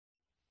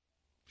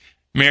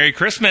Merry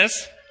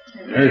Christmas.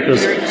 Merry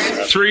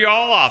Christmas. Threw you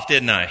all off,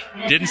 didn't I?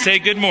 Didn't say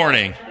good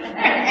morning.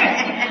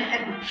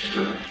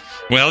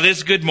 Well, it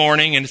is good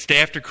morning, and it's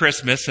day after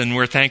Christmas, and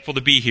we're thankful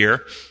to be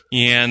here.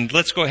 And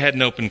let's go ahead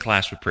and open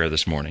class with prayer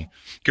this morning.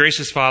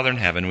 Gracious Father in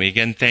heaven, we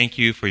again thank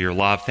you for your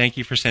love. Thank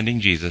you for sending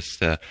Jesus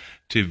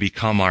to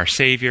become our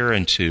Savior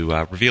and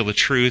to reveal the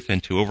truth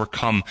and to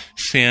overcome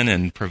sin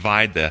and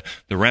provide the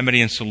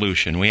remedy and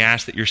solution. We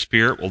ask that your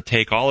Spirit will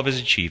take all of his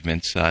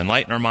achievements,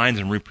 enlighten our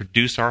minds, and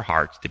reproduce our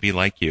hearts to be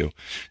like you.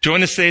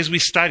 Join us today as we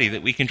study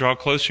that we can draw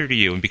closer to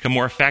you and become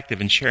more effective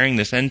in sharing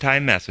this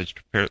end-time message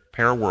to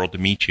prepare our world to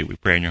meet you. We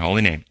pray in your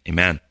holy name.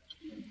 Amen.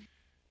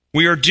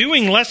 We are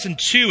doing lesson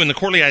 2 in the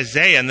quarterly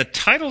Isaiah, and the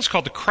title is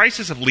called The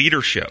Crisis of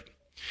Leadership.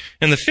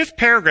 And the 5th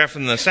paragraph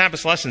in the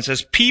Sabbath lesson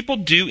says, people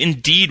do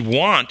indeed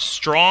want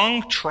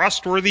strong,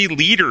 trustworthy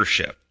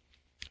leadership.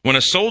 When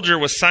a soldier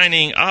was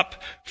signing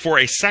up for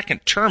a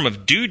second term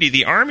of duty,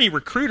 the Army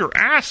recruiter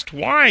asked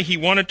why he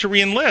wanted to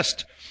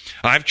reenlist.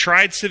 I've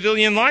tried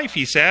civilian life,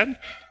 he said,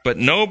 but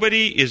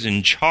nobody is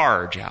in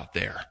charge out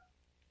there.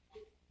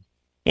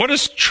 What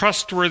does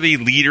trustworthy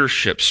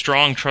leadership,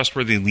 strong,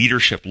 trustworthy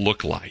leadership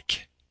look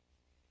like?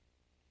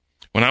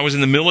 When I was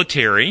in the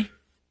military,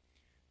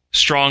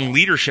 strong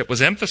leadership was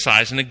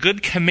emphasized, and a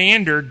good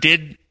commander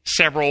did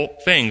several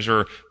things,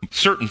 or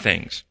certain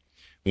things.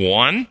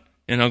 One,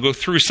 and I'll go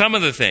through some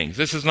of the things.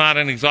 This is not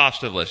an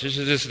exhaustive list. This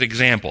is just an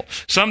example.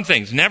 Some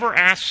things. Never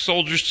ask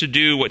soldiers to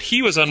do what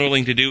he was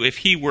unwilling to do if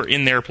he were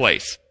in their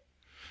place.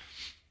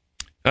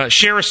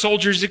 Share a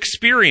soldier's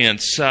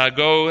experience.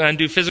 Go and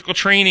do physical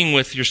training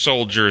with your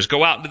soldiers.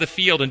 Go out into the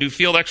field and do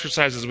field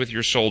exercises with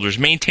your soldiers.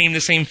 Maintain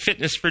the same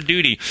fitness for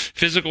duty,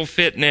 physical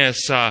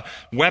fitness,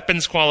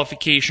 weapons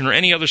qualification, or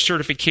any other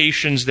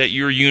certifications that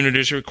your unit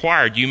is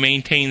required. You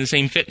maintain the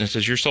same fitness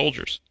as your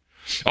soldiers.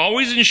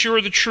 Always ensure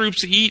the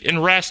troops eat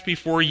and rest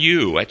before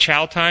you. At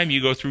chow time,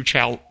 you go through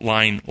chow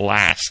line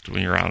last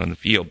when you're out in the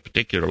field,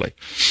 particularly.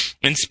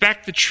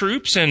 Inspect the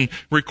troops and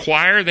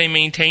require they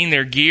maintain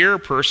their gear,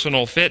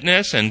 personal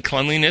fitness, and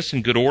cleanliness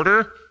in good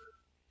order.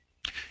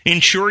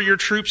 Ensure your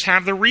troops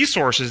have the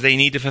resources they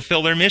need to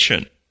fulfill their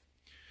mission.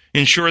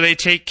 Ensure they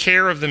take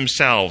care of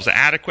themselves,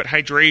 adequate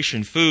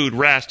hydration, food,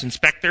 rest.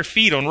 Inspect their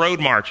feet on road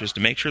marches to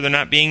make sure they're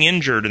not being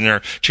injured and they're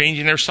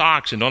changing their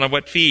socks and don't have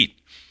wet feet.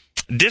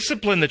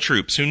 Discipline the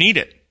troops who need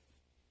it.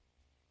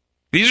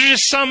 These are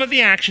just some of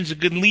the actions a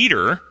good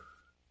leader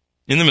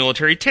in the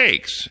military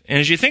takes. And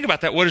as you think about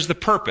that, what is the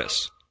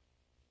purpose?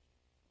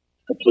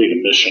 Complete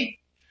a mission.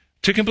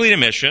 To complete a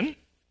mission.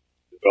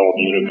 Develop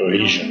unit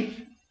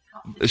cohesion.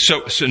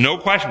 So no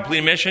question, complete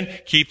a mission,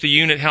 keep the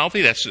unit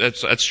healthy.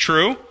 That's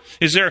true.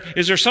 Is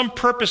there some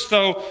purpose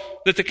though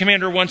that the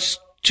commander wants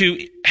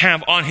to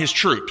have on his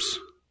troops?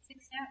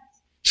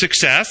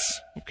 Success.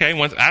 Okay,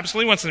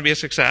 absolutely wants them to be a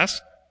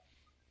success.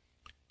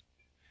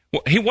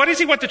 What does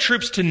he want the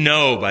troops to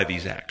know by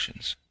these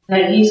actions?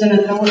 That he's an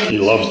authority. He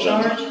loves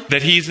them.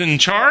 That he's in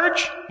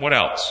charge? What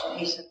else?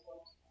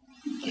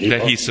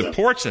 That he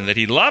supports them, that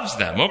he loves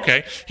them.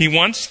 Okay. He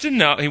wants the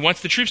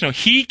troops to know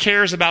he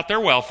cares about their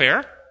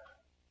welfare.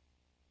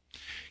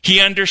 He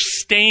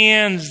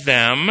understands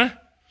them,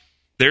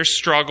 their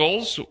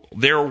struggles,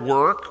 their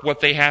work,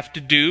 what they have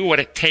to do, what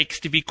it takes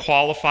to be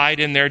qualified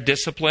in their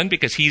discipline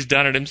because he's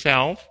done it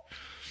himself.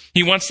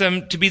 He wants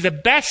them to be the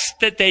best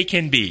that they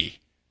can be.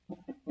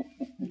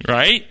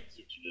 Right?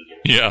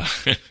 Yeah.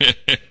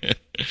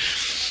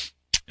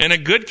 And a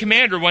good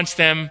commander wants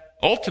them,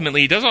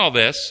 ultimately, he does all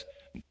this,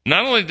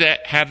 not only to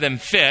have them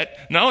fit,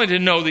 not only to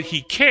know that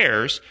he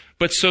cares,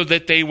 but so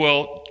that they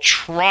will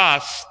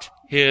trust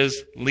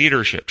his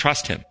leadership,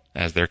 trust him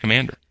as their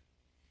commander.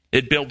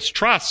 It builds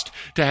trust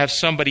to have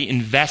somebody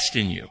invest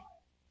in you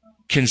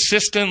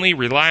consistently,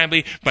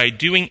 reliably, by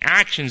doing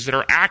actions that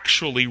are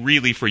actually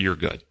really for your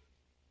good.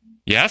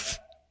 Yes?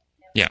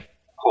 Yeah.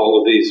 All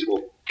of these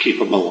will keep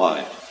them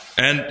alive.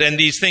 And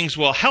these things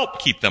will help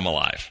keep them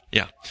alive.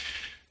 Yeah.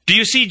 Do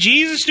you see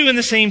Jesus doing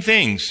the same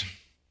things?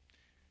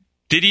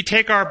 Did he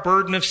take our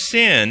burden of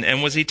sin,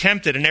 and was he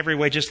tempted in every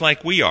way just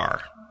like we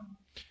are?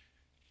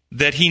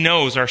 That he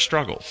knows our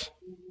struggles.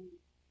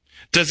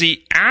 Does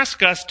he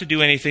ask us to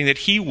do anything that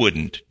he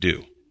wouldn't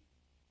do?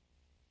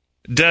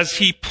 Does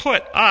he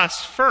put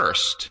us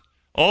first?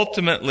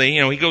 Ultimately,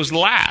 he goes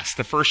last.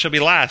 The first shall be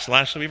last, the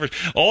last shall be first.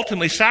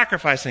 Ultimately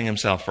sacrificing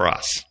himself for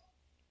us.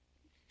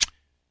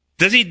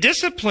 Does he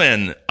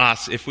discipline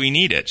us if we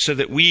need it so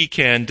that we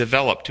can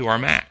develop to our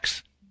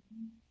max?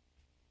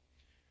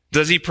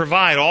 Does he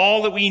provide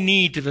all that we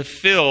need to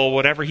fulfill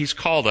whatever he's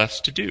called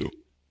us to do?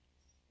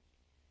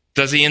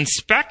 Does he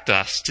inspect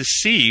us to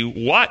see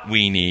what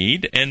we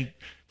need and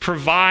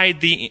provide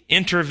the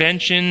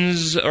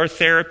interventions or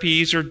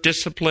therapies or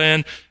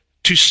discipline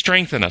to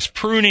strengthen us,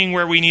 pruning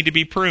where we need to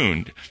be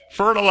pruned,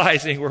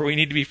 fertilizing where we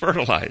need to be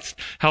fertilized,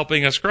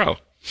 helping us grow?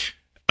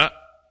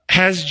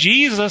 Has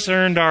Jesus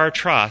earned our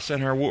trust,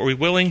 and are we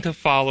willing to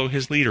follow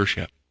his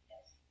leadership?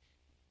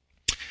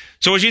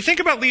 So as you think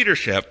about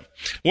leadership,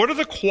 what are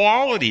the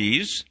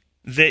qualities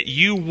that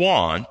you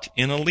want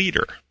in a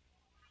leader?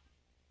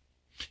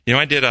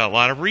 I did a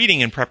lot of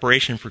reading in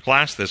preparation for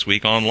class this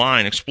week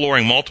online,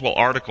 exploring multiple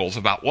articles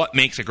about what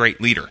makes a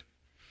great leader.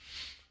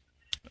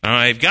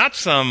 I've got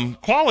some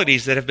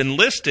qualities that have been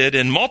listed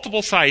in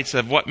multiple sites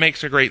of what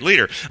makes a great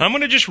leader. I'm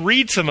going to just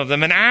read some of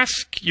them and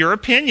ask your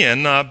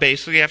opinion,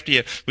 basically,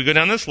 after we go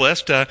down this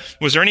list.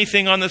 Was there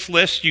anything on this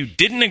list you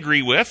didn't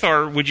agree with,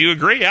 or would you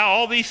agree? Yeah,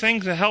 all these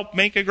things that help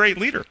make a great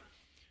leader.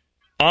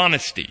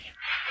 Honesty.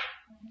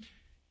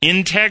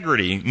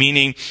 Integrity,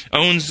 meaning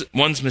owns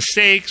one's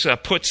mistakes,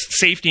 puts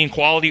safety and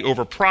quality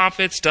over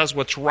profits, does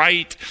what's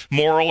right,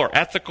 moral or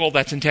ethical.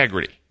 That's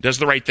integrity. Does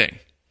the right thing.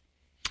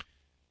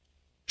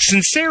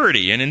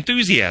 Sincerity and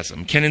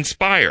enthusiasm can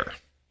inspire.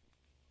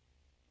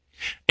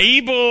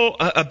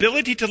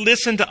 Ability to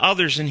listen to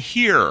others and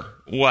hear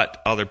what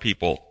other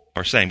people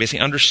are saying. Basically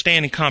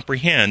understand and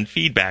comprehend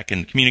feedback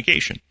and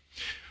communication.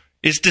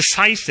 Is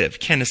decisive,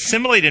 can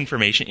assimilate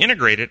information,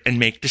 integrate it, and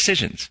make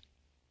decisions.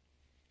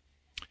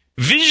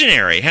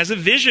 Visionary, has a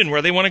vision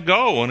where they want to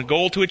go and a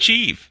goal to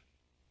achieve.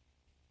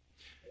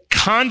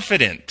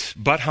 Confident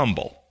but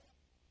humble.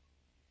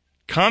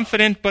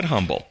 Confident but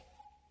humble.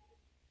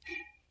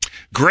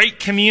 Great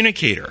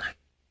communicator.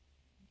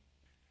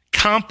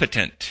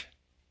 Competent.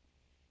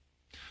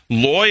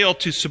 Loyal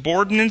to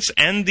subordinates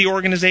and the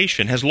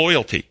organization. Has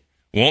loyalty.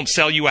 Won't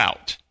sell you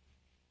out.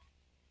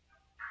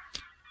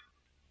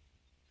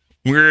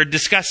 We're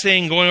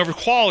discussing, going over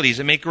qualities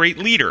that make a great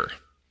leader.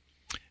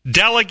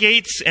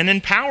 Delegates and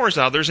empowers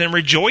others and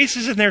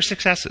rejoices in their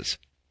successes.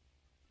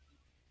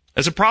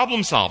 As a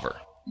problem solver.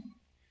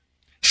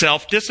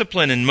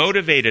 Self-disciplined and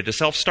motivated, a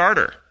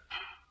self-starter.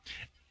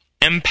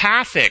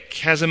 Empathic,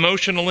 has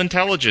emotional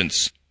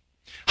intelligence.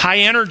 High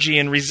energy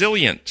and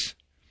resilient.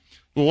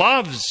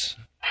 Loves,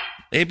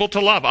 able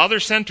to love.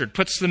 Other-centered,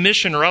 puts the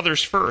mission or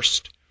others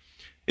first.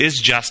 Is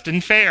just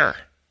and fair.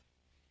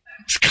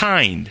 Is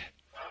kind.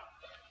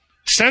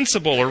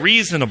 Sensible or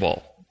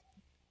reasonable.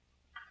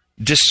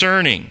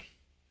 Discerning.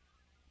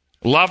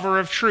 Lover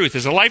of truth.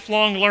 Is a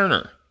lifelong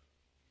learner.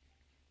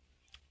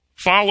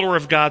 Follower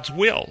of God's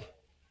will.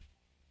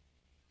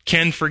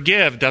 Can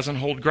forgive, doesn't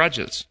hold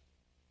grudges.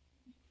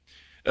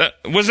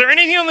 Was there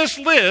anything on this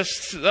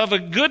list of a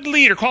good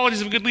leader, qualities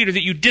of a good leader,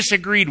 that you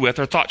disagreed with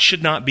or thought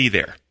should not be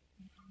there?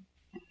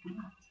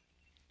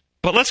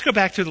 But let's go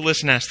back to the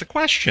list and ask the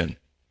question.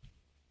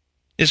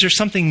 Is there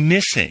something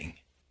missing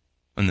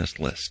on this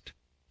list?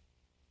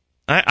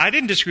 I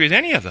didn't disagree with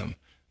any of them,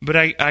 but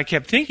I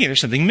kept thinking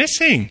there's something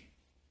missing.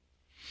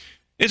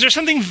 Is there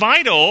something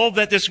vital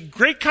that this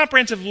great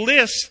comprehensive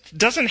list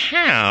doesn't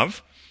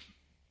have,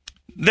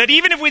 that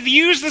even if we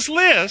use this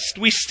list,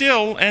 we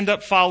still end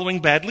up following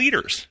bad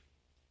leaders?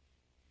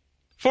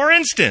 For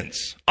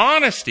instance,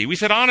 honesty. We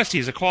said honesty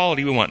is a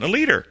quality we want in a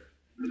leader.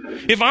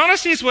 If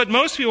honesty is what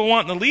most people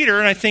want in a leader,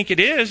 and I think it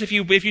is, if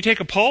you take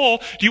a poll,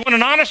 do you want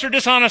an honest or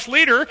dishonest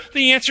leader?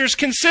 The answer is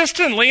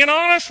consistently an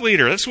honest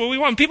leader. That's what we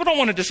want. People don't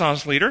want a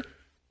dishonest leader.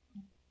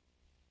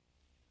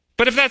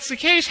 But if that's the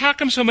case, how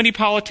come so many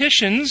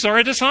politicians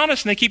are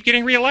dishonest and they keep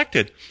getting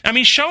reelected? I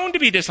mean, shown to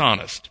be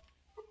dishonest.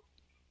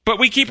 But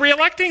we keep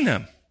reelecting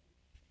them.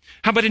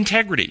 How about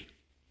integrity?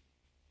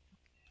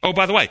 Oh,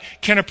 by the way,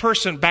 can a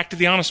person, back to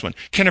the honest one,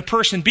 can a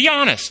person be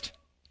honest,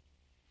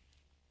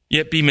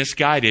 yet be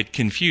misguided,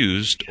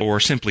 confused, or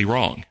simply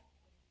wrong?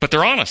 But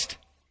they're honest.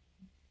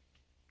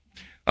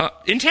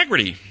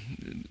 Integrity.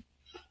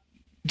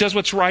 Does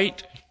what's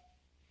right,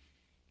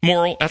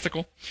 moral,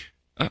 ethical.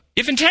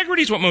 If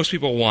integrity is what most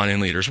people want in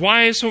leaders,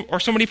 why are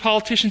so many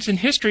politicians in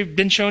history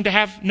been shown to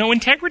have no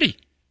integrity?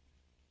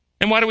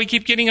 And why do we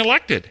keep getting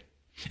elected?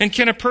 And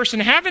can a person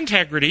have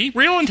integrity,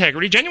 real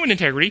integrity, genuine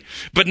integrity,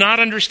 but not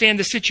understand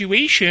the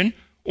situation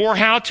or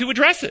how to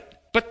address it?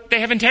 But they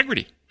have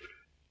integrity.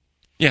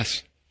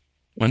 Yes.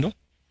 Wendell?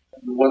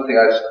 One thing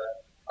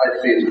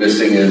I see is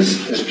missing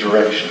is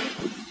direction.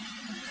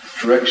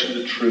 Direction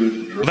to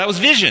truth. Well, that was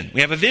vision.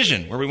 We have a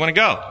vision where we want to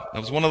go. That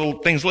was one of the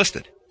things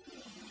listed.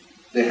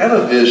 They have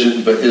a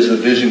vision, but is the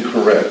vision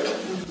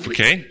correct?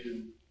 Okay.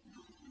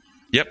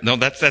 Yep. No,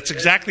 that's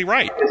exactly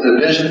right. It's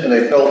a vision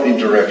in a healthy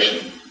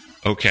direction.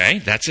 Okay,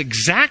 that's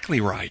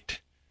exactly right.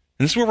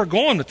 And this is where we're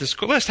going with this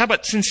list. How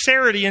about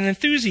sincerity and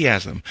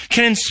enthusiasm?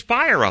 Can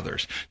inspire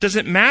others. Does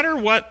it matter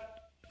what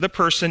the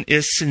person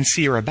is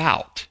sincere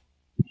about?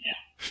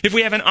 If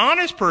we have an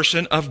honest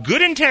person of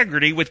good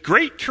integrity with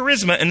great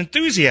charisma and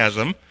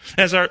enthusiasm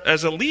as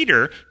a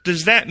leader,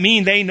 does that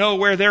mean they know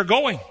where they're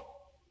going?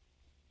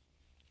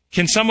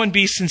 Can someone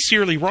be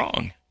sincerely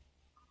wrong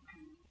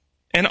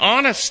and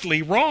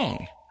honestly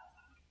wrong?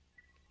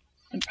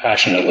 And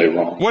passionately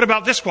wrong. What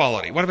about this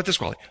quality?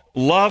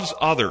 Loves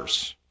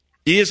others,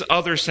 is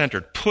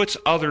other-centered, puts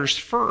others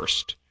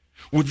first.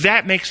 Would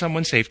that make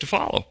someone safe to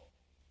follow?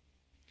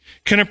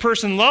 Can a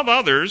person love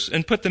others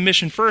and put the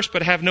mission first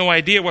but have no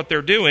idea what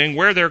they're doing,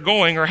 where they're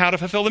going, or how to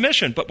fulfill the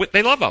mission, but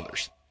they love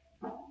others?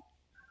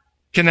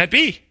 Can that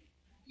be?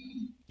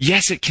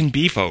 Yes, it can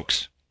be,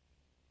 folks.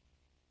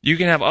 You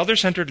can have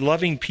other-centered,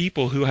 loving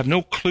people who have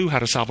no clue how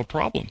to solve a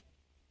problem.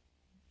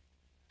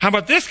 How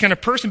about this? Can a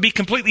person be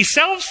completely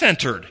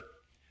self-centered?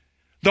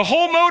 The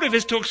whole motive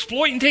is to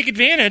exploit and take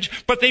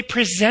advantage, but they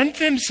present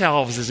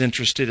themselves as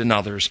interested in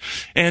others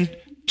and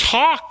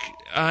talk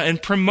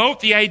and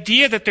promote the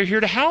idea that they're here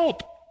to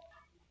help,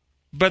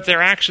 but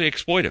they're actually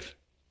exploitive.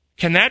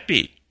 Can that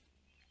be?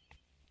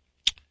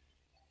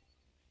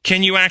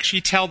 Can you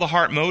actually tell the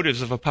heart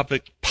motives of a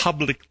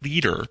public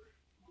leader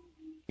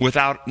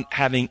without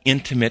having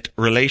intimate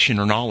relation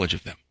or knowledge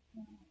of them?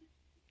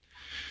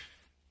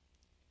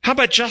 How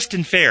about just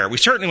and fair? We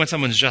certainly want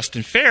someone's just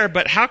and fair,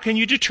 but how can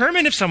you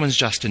determine if someone's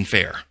just and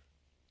fair?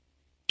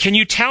 Can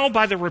you tell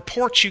by the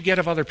reports you get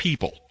of other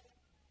people?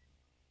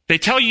 They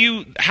tell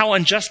you how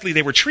unjustly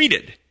they were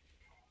treated.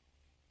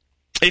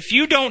 If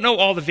you don't know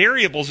all the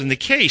variables in the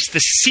case, the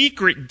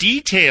secret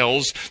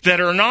details that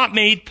are not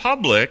made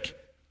public,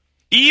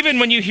 even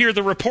when you hear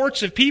the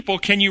reports of people,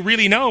 can you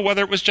really know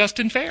whether it was just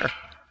and fair?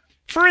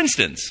 For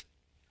instance,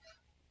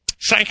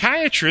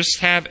 psychiatrists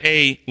have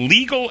a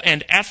legal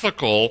and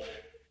ethical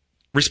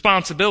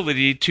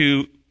responsibility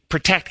to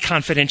protect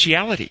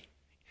confidentiality.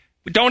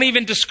 We don't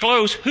even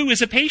disclose who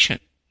is a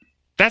patient.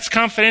 That's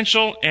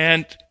confidential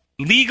and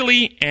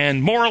legally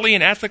and morally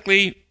and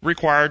ethically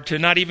required to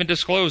not even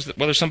disclose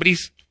whether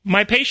somebody's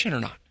my patient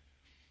or not,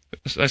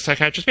 a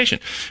psychiatrist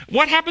patient.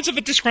 What happens if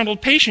a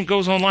disgruntled patient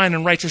goes online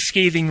and writes a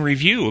scathing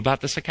review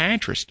about the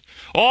psychiatrist?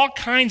 All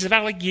kinds of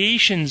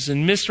allegations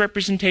and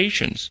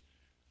misrepresentations.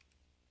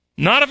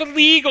 Not of a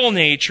legal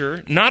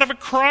nature, not of a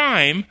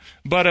crime,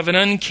 but of an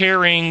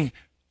uncaring,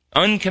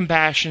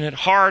 uncompassionate,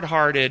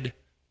 hard-hearted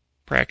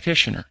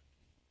practitioner.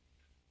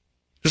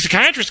 The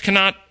psychiatrist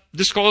cannot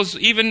disclose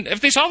even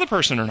if they saw the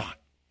person or not.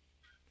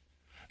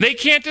 They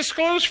can't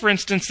disclose, for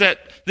instance, that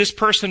this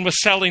person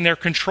was selling their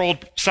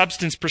controlled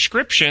substance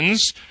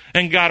prescriptions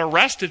and got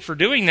arrested for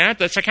doing that.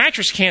 The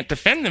psychiatrist can't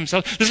defend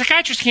themselves. The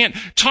psychiatrist can't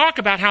talk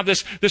about how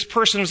this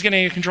person was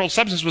getting a controlled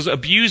substance, was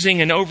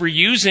abusing and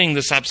overusing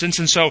the substance,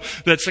 and so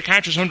the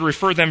psychiatrist wanted to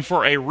refer them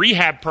for a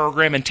rehab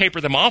program and taper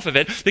them off of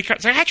it. The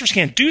psychiatrist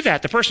can't do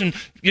that. The person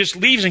just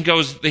leaves and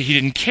goes, he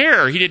didn't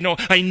care. He didn't know.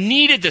 I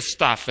needed this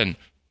stuff. And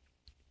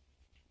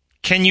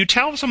can you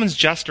tell if someone's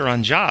just or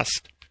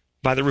unjust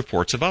by the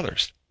reports of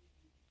others?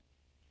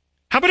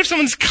 How about if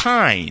someone's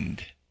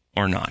kind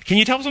or not? Can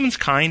you tell if someone's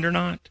kind or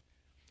not?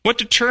 What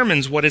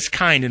determines what is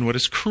kind and what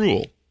is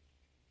cruel?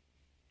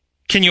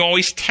 Can you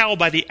always tell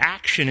by the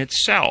action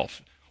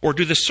itself, or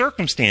do the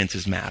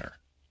circumstances matter?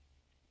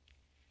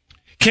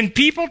 Can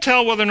people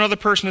tell whether another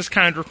person is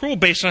kind or cruel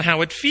based on how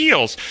it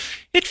feels?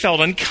 It felt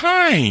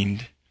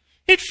unkind.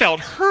 It felt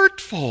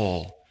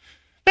hurtful.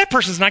 That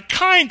person's not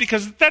kind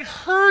because that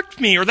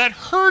hurt me or that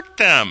hurt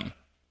them.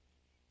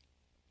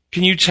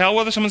 Can you tell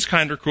whether someone's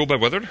kind or cruel by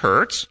whether it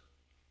hurts?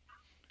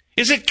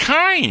 Is it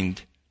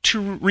kind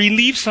to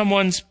relieve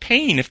someone's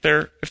pain if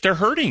they're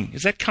hurting?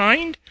 Is that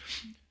kind?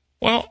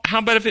 Well, how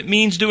about if it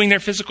means doing their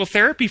physical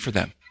therapy for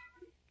them?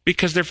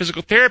 Because their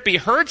physical therapy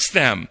hurts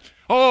them.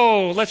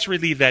 Oh, let's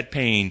relieve that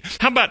pain.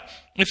 How about,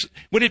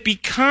 would it be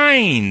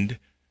kind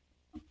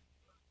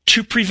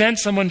to prevent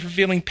someone from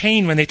feeling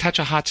pain when they touch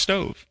a hot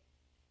stove?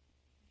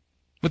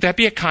 Would that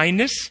be a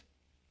kindness?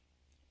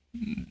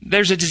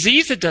 There's a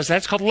disease that does that.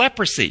 It's called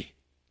leprosy.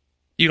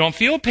 You don't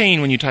feel pain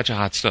when you touch a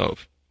hot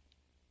stove.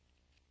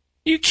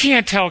 You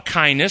can't tell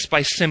kindness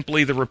by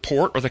simply the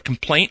report or the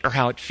complaint or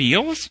how it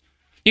feels.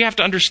 You have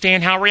to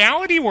understand how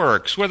reality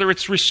works, whether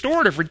it's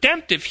restorative,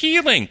 redemptive,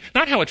 healing,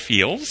 not how it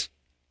feels.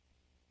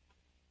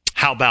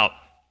 How about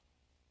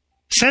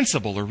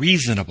sensible or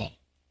reasonable?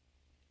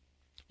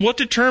 What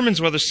determines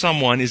whether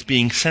someone is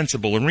being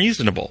sensible and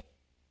reasonable?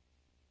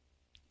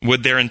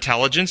 Would their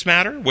intelligence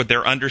matter? Would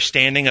their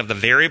understanding of the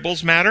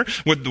variables matter?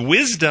 Would the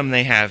wisdom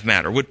they have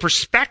matter? Would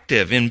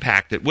perspective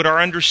impact it? Would our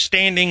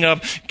understanding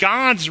of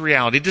God's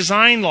reality,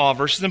 design law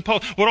versus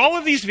imposed? Would all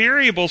of these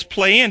variables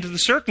play into the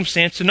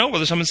circumstance to know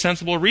whether someone's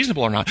sensible or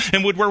reasonable or not?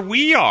 And would where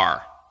we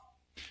are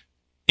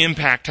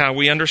impact how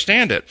we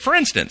understand it? For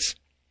instance,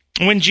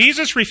 when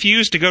Jesus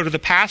refused to go to the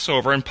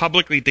Passover and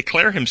publicly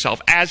declare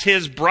himself, as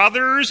his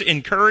brothers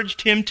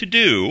encouraged him to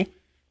do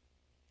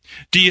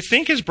you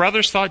think his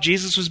brothers thought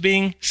Jesus was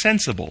being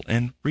sensible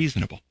and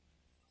reasonable?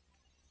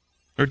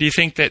 Or do you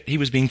think that he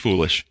was being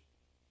foolish?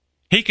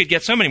 He could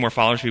get so many more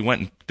followers if he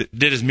went and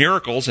did his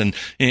miracles and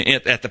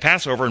at the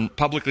Passover and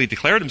publicly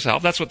declared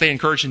himself. That's what they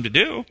encouraged him to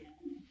do.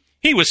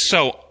 He was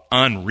so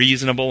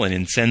unreasonable and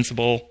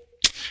insensible.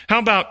 How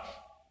about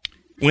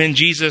when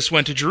Jesus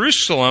went to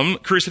Jerusalem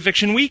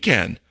crucifixion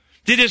weekend?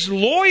 Did his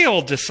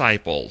loyal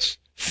disciples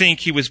think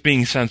he was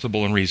being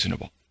sensible and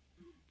reasonable?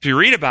 If you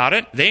read about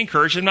it, they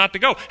encouraged him not to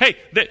go. Hey,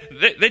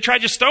 they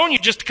tried to stone you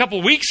just a couple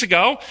of weeks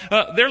ago.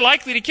 They're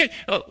likely to kill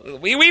you.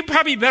 We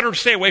probably better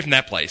stay away from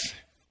that place.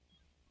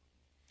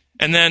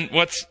 And then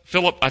what's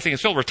Philip? I think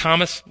it's Philip or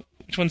Thomas.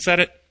 Which one said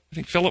it? I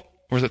think Philip,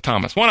 or is it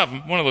Thomas? One of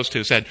them, one of those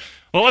two said,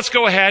 well, let's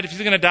go ahead. If he's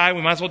going to die,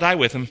 we might as well die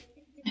with him.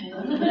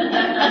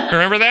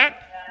 Remember that?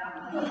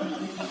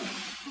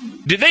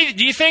 Do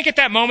you think at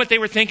that moment they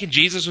were thinking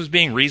Jesus was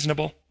being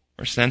reasonable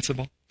or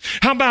sensible?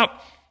 How about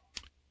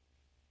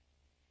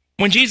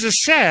when Jesus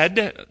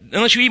said,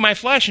 unless you eat my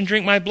flesh and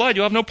drink my blood,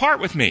 you'll have no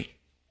part with me?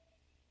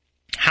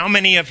 How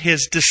many of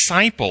his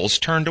disciples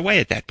turned away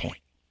at that point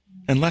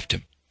and left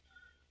him?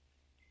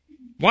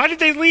 Why did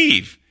they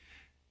leave?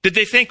 Did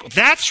they think,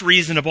 that's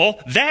reasonable,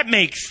 that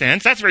makes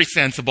sense, that's very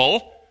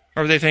sensible?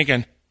 Or were they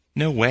thinking,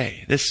 no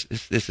way, this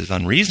is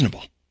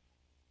unreasonable?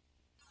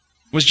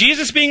 Was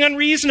Jesus being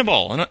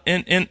unreasonable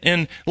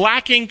and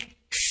lacking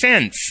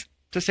sense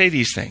to say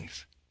these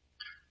things?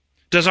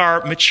 Does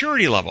our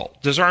maturity level,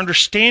 does our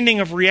understanding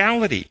of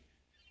reality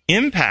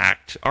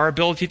impact our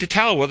ability to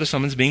tell whether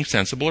someone's being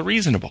sensible or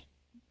reasonable?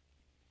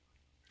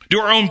 Do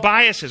our own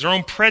biases, our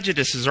own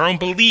prejudices, our own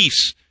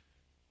beliefs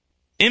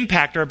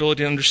impact our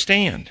ability to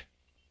understand?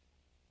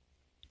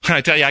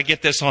 I tell you, I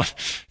get this on,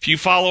 if you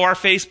follow our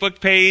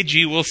Facebook page,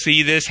 you will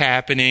see this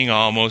happening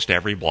almost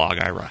every blog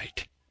I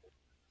write.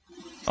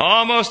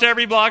 Almost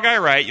every blog I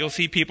write, you'll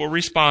see people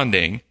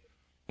responding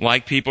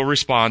like people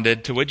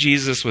responded to what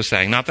Jesus was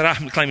saying. Not that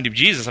I'm claiming to be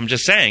Jesus, I'm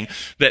just saying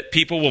that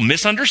people will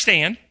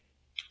misunderstand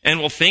and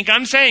will think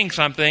I'm saying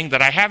something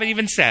that I haven't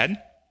even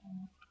said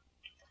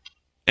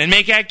and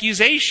make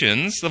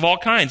accusations of all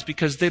kinds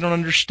because they don't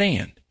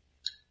understand.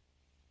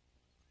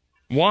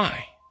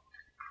 Why?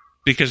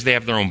 Because they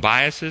have their own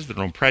biases,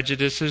 their own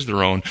prejudices,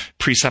 their own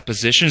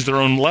presuppositions, their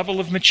own level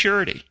of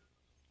maturity.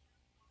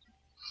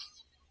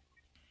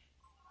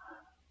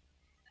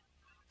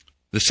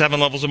 The 7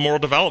 levels of moral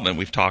development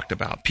we've talked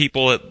about.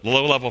 People at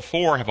low level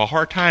 4 have a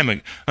hard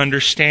time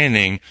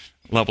understanding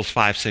levels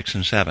 5, 6,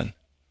 and 7.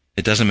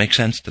 It doesn't make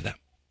sense to them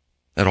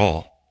at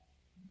all.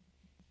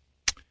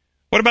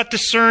 What about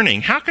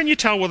discerning? How can you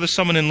tell whether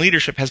someone in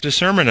leadership has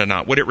discernment or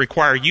not? Would it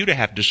require you to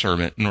have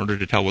discernment in order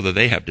to tell whether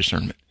they have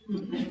discernment?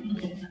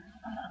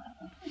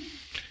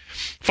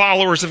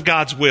 Followers of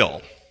God's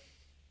will.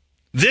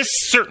 This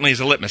certainly is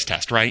a litmus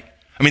test, right?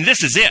 I mean,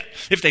 this is it.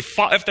 If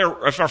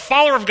they're a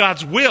follower of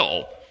God's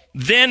will,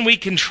 then we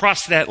can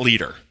trust that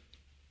leader.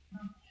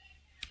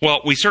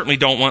 Well, we certainly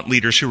don't want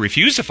leaders who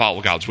refuse to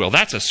follow God's will.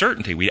 That's a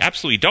certainty. We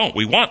absolutely don't.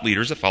 We want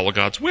leaders that follow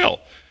God's will.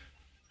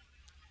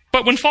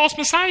 But when false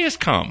messiahs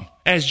come,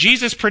 as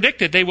Jesus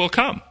predicted they will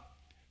come,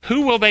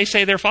 who will they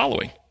say they're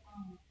following?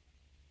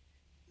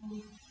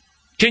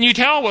 Can you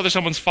tell whether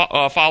someone's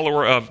a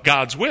follower of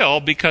God's will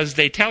because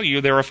they tell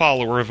you they're a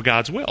follower of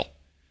God's will?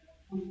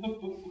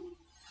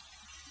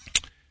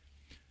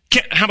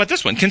 How about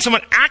this one? Can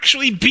someone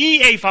actually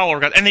be a follower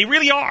of God? And they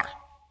really are.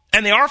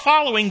 And they are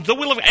following the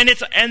will of God.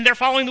 And they're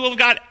following the will of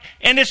God.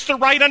 And it's the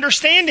right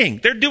understanding.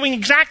 They're doing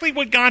exactly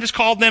what God has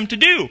called them to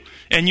do.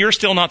 And you're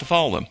still not to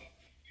follow them.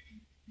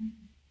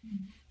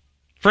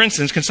 For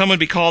instance, can someone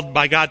be called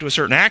by God to a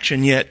certain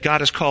action, yet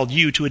God has called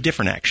you to a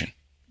different action?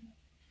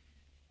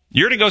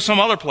 You're to go some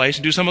other place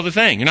and do some other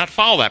thing. You're not to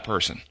follow that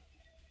person.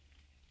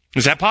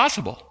 Is that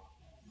possible?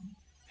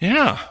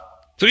 Yeah.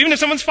 So even if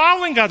someone's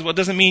following God's will, it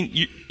doesn't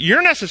mean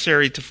you're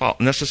necessarily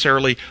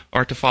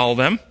are to follow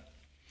them.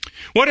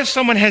 What if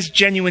someone has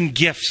genuine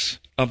gifts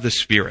of the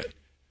Spirit,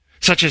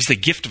 such as the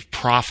gift of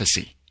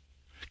prophecy?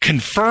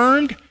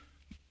 Confirmed,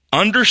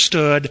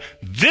 understood,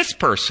 this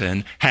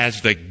person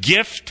has the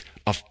gift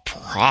of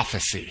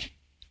prophecy.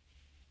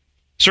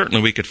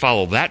 Certainly we could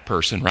follow that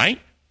person, right?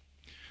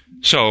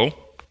 So,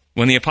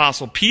 when the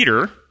Apostle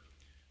Peter,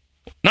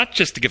 not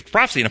just the gift of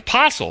prophecy, an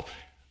apostle,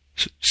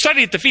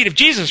 studied at the feet of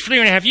Jesus for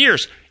 3.5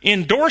 years,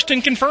 endorsed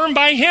and confirmed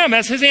by him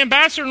as his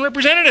ambassador and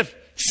representative,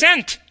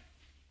 sent.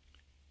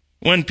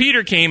 When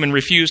Peter came and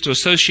refused to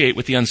associate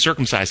with the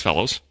uncircumcised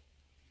fellows,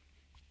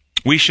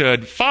 we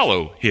should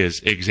follow his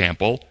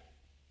example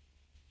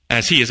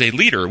as he is a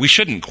leader. We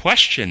shouldn't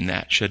question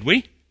that, should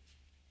we?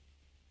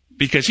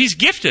 Because he's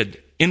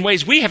gifted in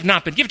ways we have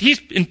not been gifted. He's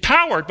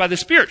empowered by the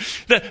Spirit.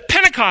 The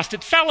Pentecost,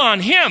 it fell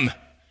on him.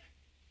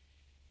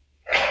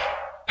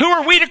 Who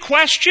are we to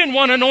question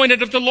one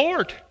anointed of the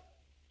Lord?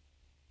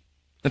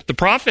 If the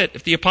prophet,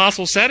 if the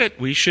apostle said it,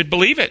 we should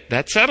believe it.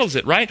 That settles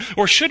it, right?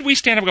 Or should we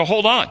stand up and go,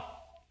 hold on.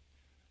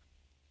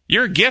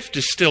 Your gift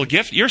is still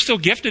gifted. You're still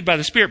gifted by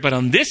the Spirit, but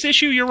on this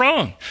issue, you're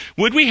wrong.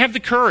 Would we have the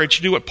courage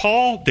to do what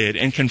Paul did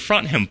and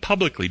confront him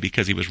publicly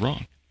because he was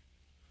wrong?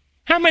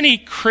 How many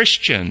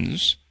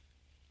Christians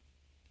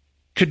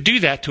could do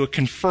that to a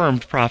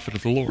confirmed prophet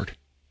of the Lord?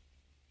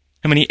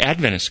 How many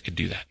Adventists could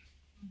do that?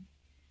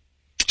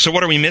 So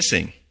what are we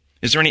missing?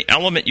 Is there any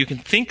element you can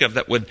think of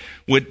that would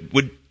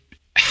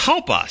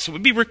help us? It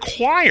would be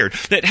required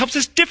that helps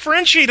us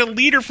differentiate a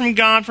leader from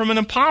God from an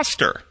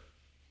imposter.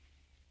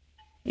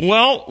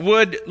 Well,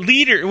 would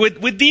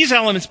these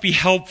elements be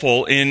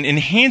helpful in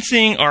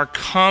enhancing our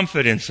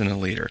confidence in a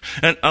leader?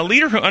 A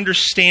leader who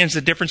understands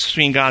the difference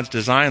between God's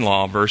design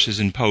law versus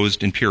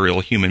imposed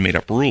imperial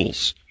human-made-up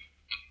rules.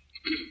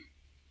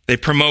 They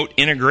promote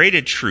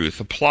integrated truth,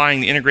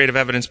 applying the integrative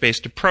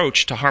evidence-based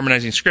approach to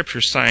harmonizing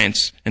Scripture,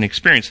 science, and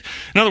experience.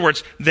 In other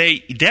words, they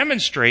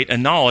demonstrate a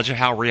knowledge of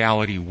how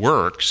reality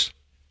works,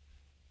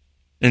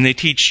 and they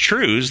teach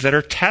truths that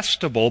are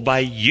testable by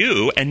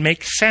you and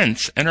make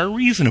sense and are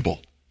reasonable.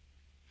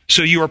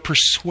 So you are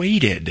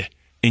persuaded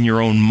in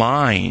your own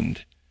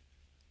mind.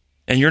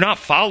 And you're not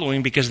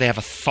following because they have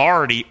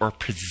authority or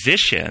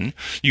position.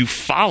 You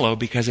follow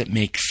because it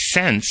makes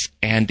sense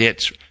and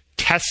it's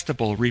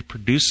testable,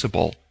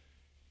 reproducible,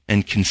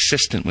 and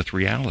consistent with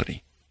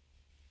reality.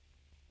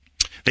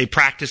 They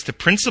practice the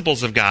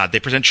principles of God. They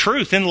present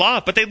truth in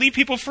love, but they leave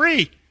people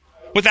free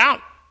without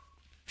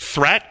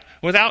threat,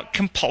 without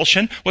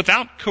compulsion,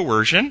 without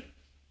coercion.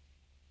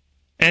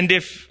 And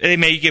if they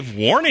may give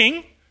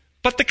warning,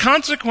 but the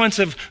consequence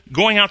of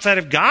going outside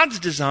of God's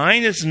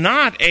design is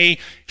not a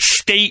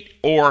state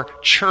or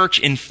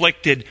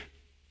church-inflicted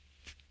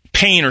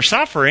pain or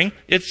suffering.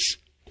 It's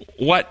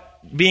what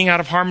being out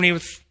of harmony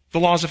with the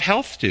laws of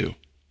health do.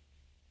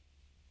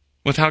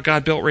 With how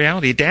God built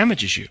reality, it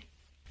damages you.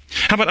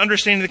 How about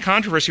understanding the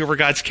controversy over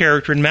God's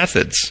character and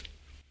methods?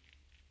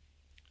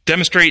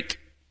 Demonstrate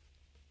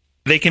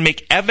they can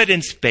make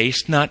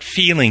evidence-based, not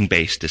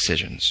feeling-based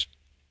decisions.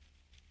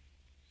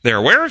 They're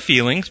aware of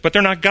feelings, but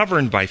they're not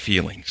governed by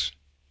feelings.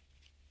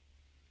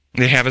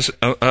 They have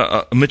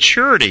a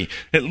maturity,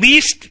 at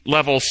least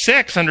level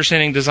 6,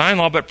 understanding design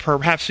law, but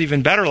perhaps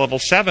even better, level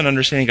 7,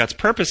 understanding God's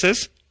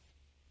purposes.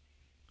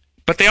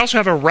 But they also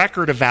have a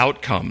record of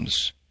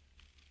outcomes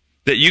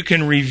that you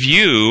can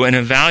review and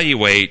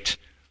evaluate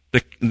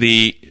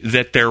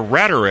that their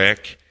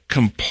rhetoric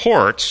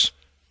comports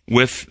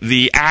with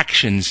the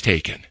actions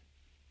taken.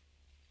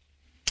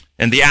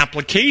 And the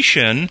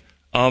application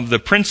of the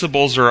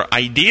principles or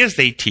ideas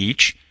they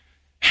teach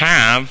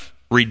have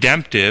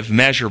redemptive,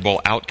 measurable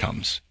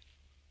outcomes.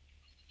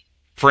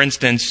 For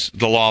instance,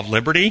 the law of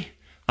liberty.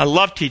 I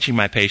love teaching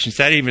my patients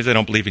that, even if they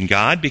don't believe in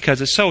God,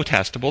 because it's so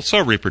testable,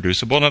 so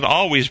reproducible, and it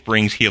always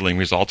brings healing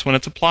results when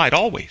it's applied.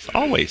 Always.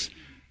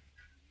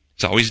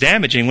 It's always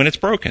damaging when it's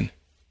broken.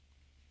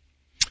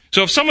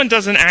 So if someone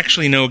doesn't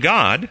actually know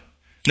God,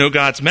 know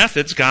God's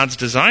methods, God's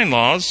design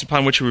laws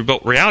upon which we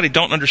built reality,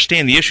 don't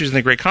understand the issues in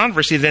the great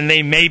controversy, then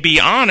they may be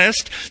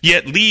honest,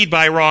 yet lead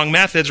by wrong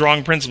methods,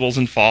 wrong principles,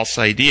 and false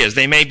ideas.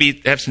 They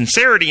may have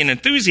sincerity and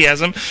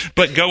enthusiasm,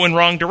 but go in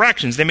wrong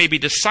directions. They may be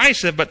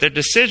decisive, but their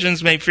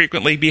decisions may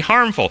frequently be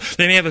harmful.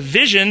 They may have a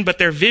vision, but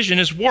their vision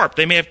is warped.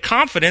 They may have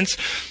confidence,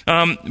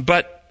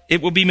 but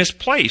it will be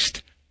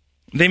misplaced.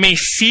 They may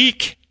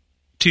seek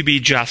to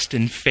be just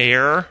and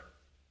fair,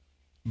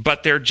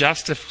 but their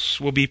justice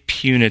will be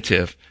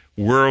punitive,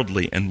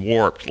 worldly, and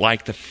warped,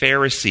 like the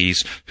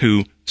Pharisees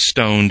who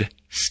stoned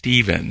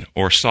Stephen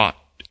or sought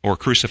or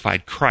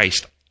crucified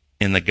Christ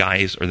in the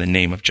guise or the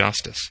name of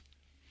justice.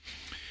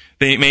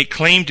 They may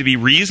claim to be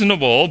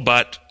reasonable,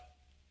 but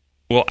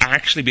will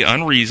actually be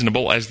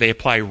unreasonable as they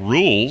apply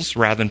rules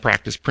rather than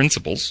practice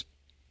principles.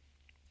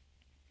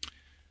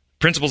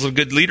 Principles of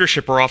good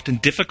leadership are often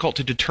difficult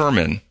to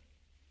determine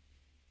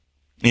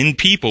in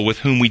people with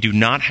whom we do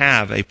not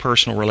have a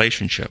personal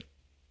relationship.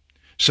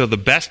 So the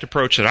best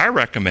approach that I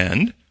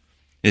recommend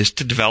is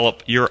to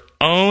develop your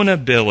own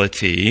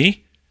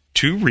ability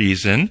to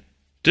reason,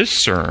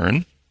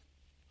 discern,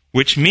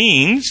 which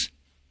means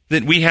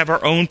that we have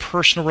our own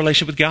personal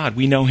relationship with God.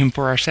 We know Him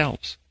for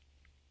ourselves.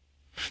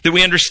 That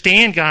we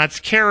understand God's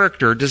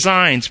character,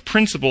 designs,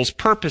 principles,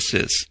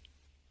 purposes.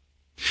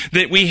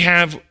 That we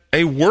have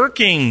a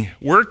working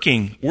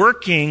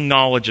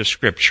knowledge of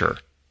Scripture.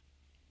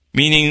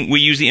 Meaning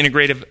we use the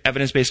integrative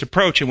evidence-based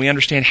approach and we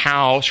understand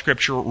how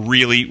Scripture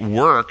really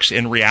works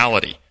in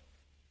reality.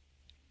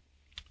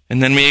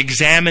 And then we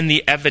examine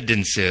the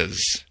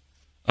evidences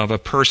of a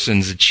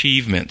person's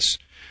achievements,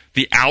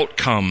 the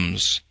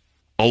outcomes,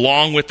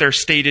 along with their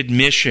stated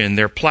mission,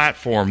 their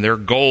platform, their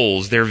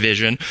goals, their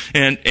vision,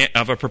 and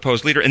of a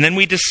proposed leader. And then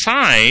we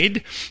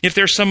decide if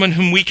there's someone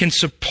whom we can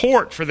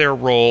support for their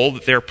role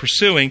that they're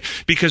pursuing,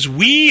 because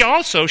we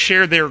also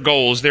share their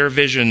goals, their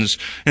visions,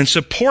 and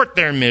support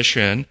their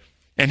mission,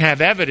 and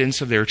have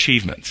evidence of their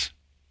achievements.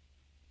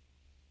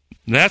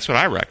 That's what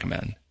I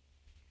recommend.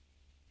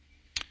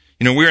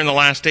 You know, we're in the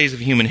last days of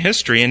human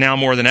history, and now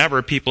more than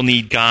ever, people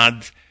need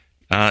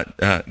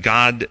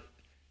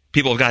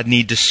people of God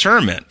need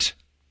discernment.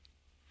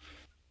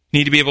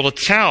 Need to be able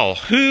to tell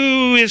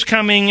who is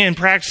coming and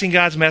practicing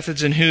God's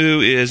methods and who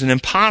is an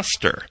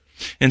imposter.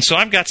 And so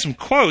I've got some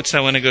quotes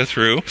I want to go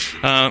through.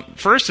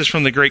 First is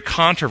from the Great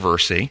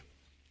Controversy,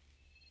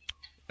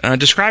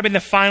 describing the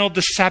final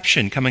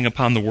deception coming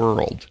upon the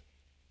world.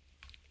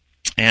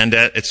 And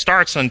it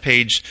starts on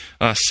page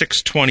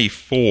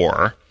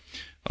 624.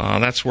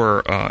 That's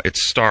where it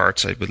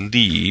starts, I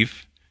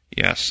believe.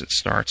 Yes, it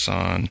starts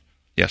on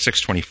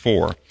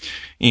 624.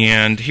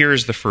 And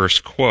here's the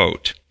first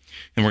quote.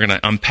 And we're going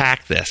to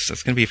unpack this.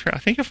 It's going to be, I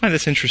think you'll find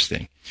this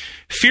interesting.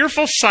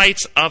 Fearful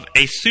sights of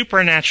a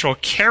supernatural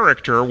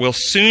character will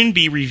soon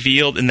be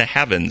revealed in the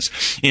heavens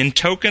in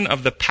token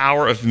of the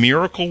power of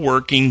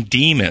miracle-working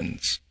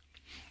demons.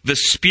 The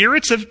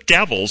spirits of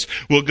devils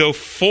will go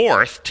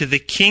forth to the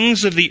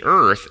kings of the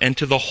earth and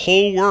to the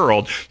whole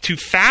world to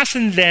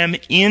fasten them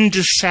in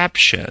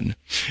deception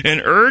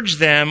and urge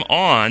them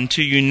on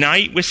to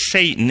unite with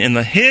Satan in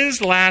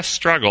his last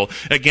struggle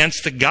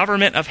against the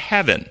government of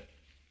heaven.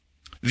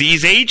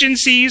 These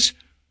agencies,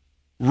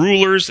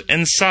 rulers,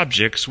 and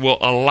subjects will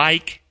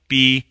alike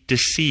be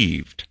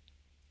deceived.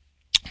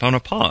 I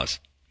want to pause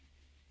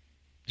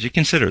as you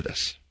consider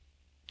this.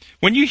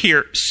 When you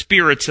hear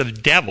spirits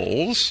of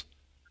devils,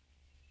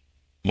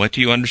 What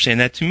do you understand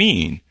that to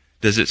mean?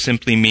 Does it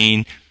simply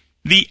mean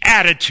the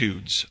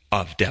attitudes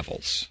of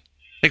devils?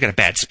 They've got a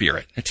bad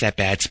spirit. It's that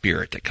bad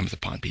spirit that comes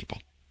upon people.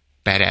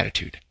 Bad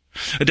attitude.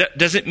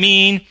 Does it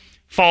mean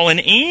fallen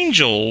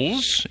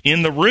angels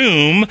in the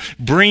room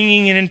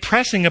bringing and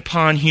impressing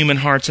upon human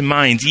hearts and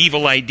minds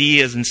evil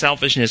ideas and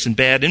selfishness and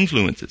bad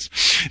influences?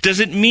 Does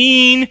it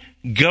mean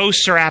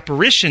ghosts or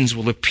apparitions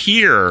will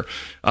appear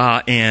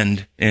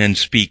and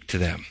speak to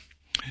them?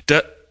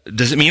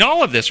 Does it mean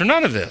all of this or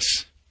none of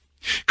this?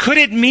 Could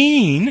it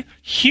mean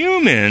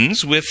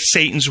humans with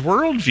Satan's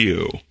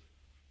worldview,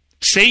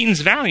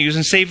 Satan's values,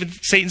 and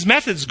Satan's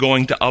methods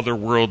going to other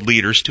world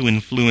leaders to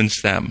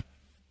influence them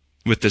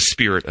with the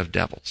spirit of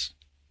devils?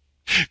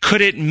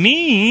 Could it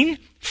mean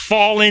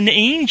fallen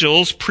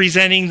angels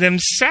presenting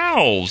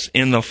themselves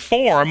in the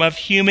form of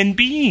human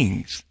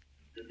beings?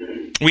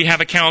 We have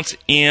accounts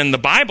in the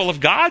Bible of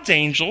God's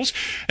angels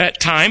at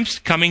times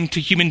coming to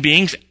human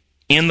beings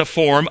in the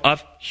form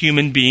of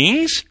human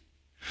beings.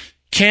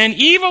 Can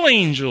evil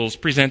angels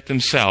present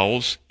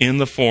themselves in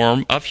the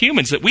form of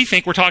humans, that we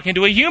think we're talking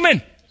to a human?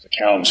 There's an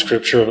account in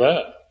Scripture of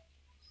that.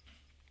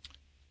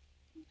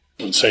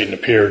 When Satan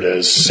appeared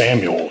as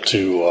Samuel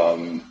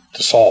to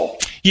Saul.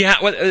 Yeah,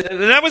 well,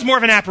 that was more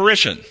of an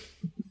apparition.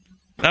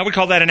 I would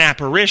call that an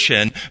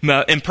apparition,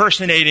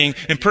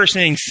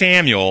 impersonating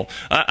Samuel.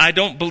 I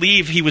don't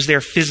believe he was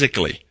there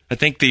physically. I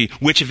think the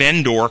Witch of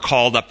Endor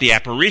called up the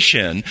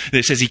apparition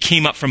that says he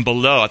came up from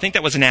below. I think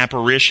that was an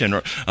apparition,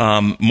 or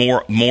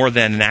more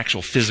than an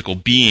actual physical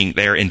being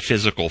there in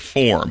physical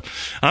form.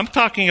 I'm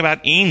talking about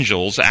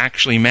angels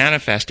actually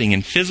manifesting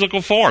in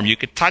physical form. You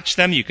could touch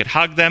them, you could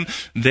hug them.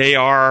 They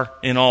are,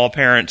 in all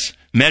apparent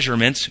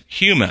measurements,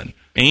 human.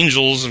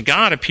 Angels of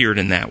God appeared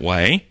in that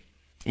way.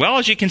 Well,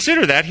 as you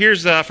consider that,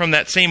 here's from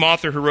that same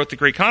author who wrote The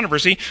Great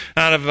Controversy,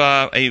 out of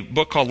a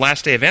book called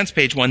Last Day Events,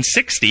 page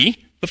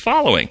 160, the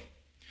following.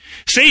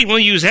 Satan will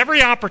use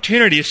every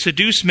opportunity to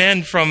seduce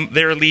men from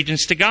their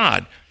allegiance to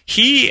God.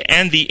 He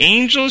and the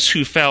angels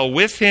who fell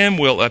with him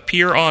will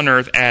appear on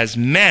earth as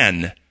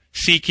men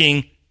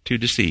seeking to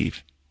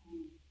deceive.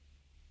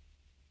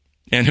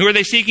 And who are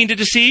they seeking to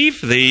deceive?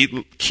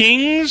 The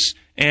kings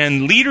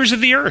and leaders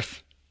of the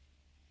earth.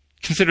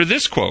 Consider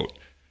this quote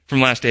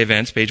from Last Day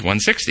Events, page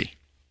 160.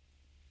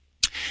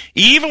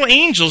 Evil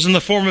angels in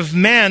the form of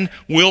men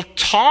will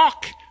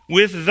talk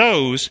with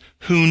those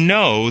who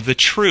know the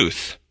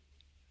truth.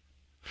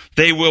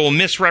 They will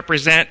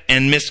misrepresent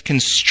and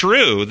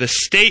misconstrue the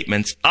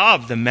statements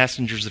of the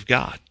messengers of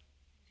God.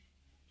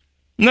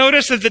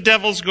 Notice that the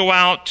devils go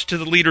out to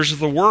the leaders of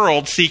the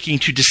world seeking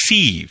to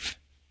deceive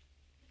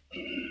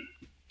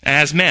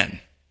as men.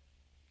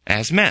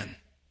 As men.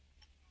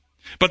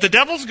 But the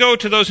devils go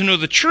to those who know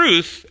the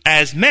truth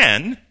as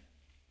men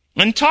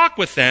and talk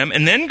with them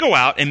and then go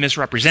out and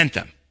misrepresent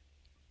them.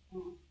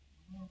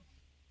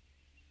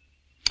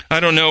 I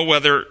don't know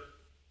whether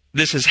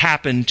this has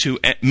happened to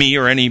me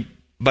or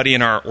anybody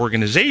in our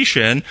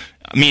organization,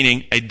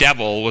 meaning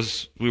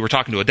we were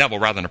talking to a devil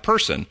rather than a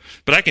person.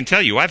 But I can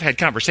tell you, I've had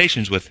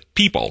conversations with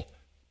people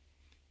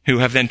who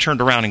have then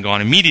turned around and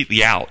gone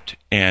immediately out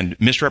and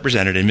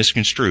misrepresented and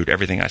misconstrued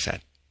everything I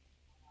said.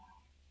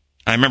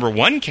 I remember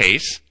one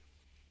case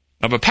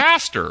of a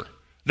pastor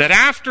that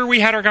after we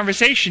had our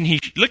conversation, he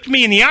looked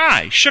me in the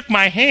eye, shook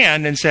my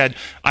hand, and said,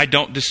 I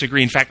don't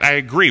disagree. In fact, I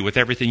agree with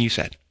everything you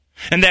said.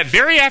 And that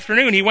very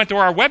afternoon, he went to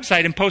our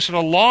website and posted a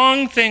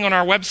long thing on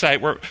our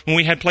website when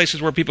we had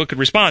places where people could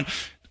respond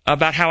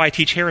about how I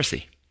teach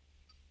heresy.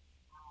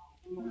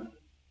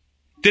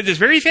 Did this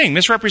very thing,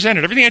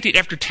 misrepresented everything I teach.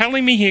 After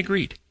telling me he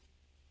agreed.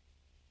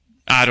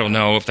 I don't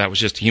know if that was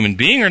just a human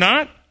being or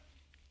not.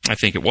 I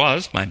think it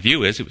was. My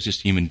view is it was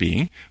just a human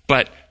being.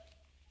 But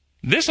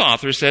this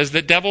author says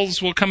that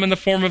devils will come in the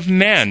form of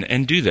men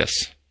and do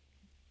this.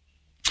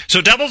 So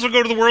devils will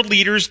go to the world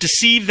leaders,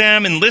 deceive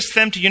them, enlist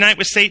them to unite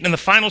with Satan in the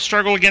final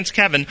struggle against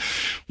heaven.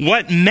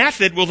 What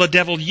method will the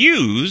devil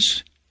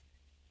use?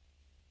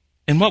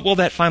 And what will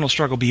that final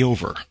struggle be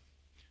over?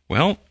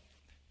 Well,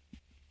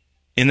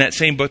 in that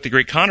same book, The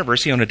Great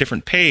Controversy, on a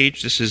different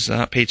page, this is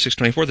page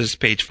 624, this is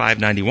page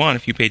 591, a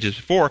few pages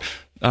before,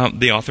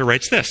 the author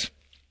writes this.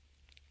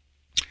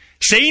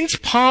 Satan's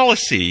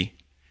policy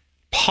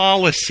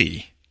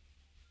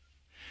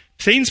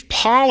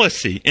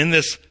in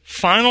this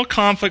final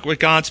conflict with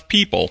God's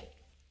people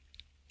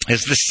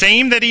is the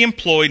same that he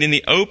employed in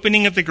the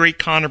opening of the Great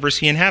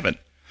Controversy in heaven.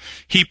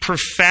 He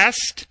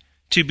professed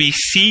to be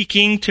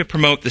seeking to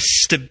promote the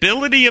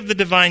stability of the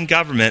divine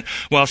government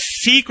while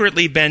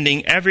secretly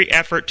bending every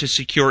effort to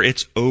secure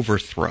its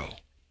overthrow.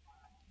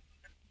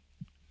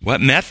 What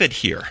method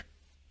here?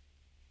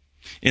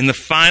 In the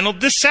final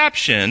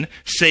deception,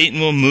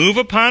 Satan will move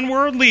upon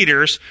world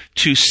leaders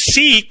to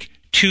seek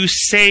to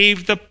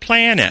save the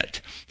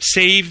planet,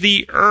 save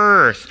the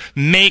earth,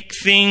 make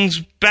things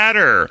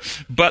better.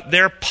 But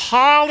their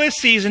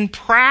policies and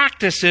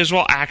practices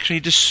will actually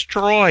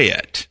destroy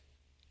it.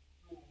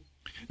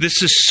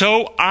 This is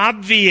so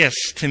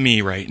obvious to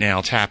me right now.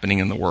 It's happening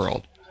in the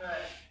world.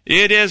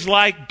 It is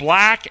like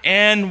black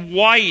and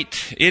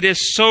white. It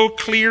is so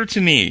clear to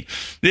me.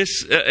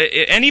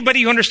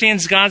 Anybody who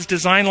understands God's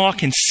design law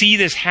can see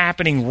this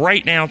happening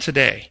right now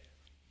today.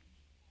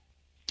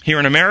 Here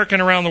in America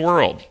and around the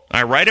world.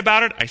 I write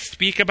about it, I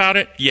speak about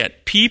it,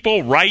 yet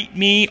people write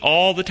me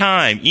all the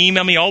time,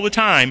 email me all the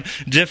time,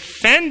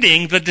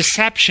 defending the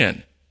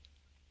deception.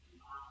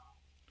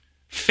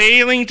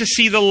 Failing to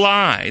see the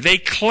lie. They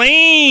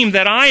claim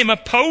that I am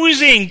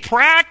opposing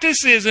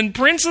practices and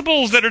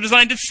principles that are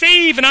designed to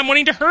save, and I'm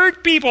wanting to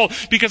hurt people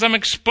because I'm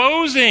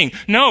exposing.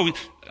 No,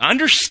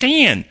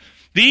 understand.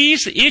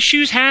 These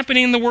issues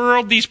happening in the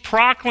world, these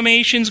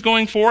proclamations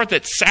going forth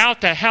that's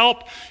out to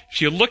help, if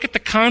you look at the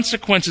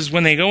consequences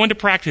when they go into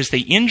practice, they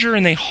injure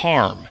and they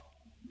harm.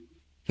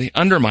 They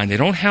undermine, they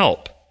don't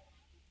help.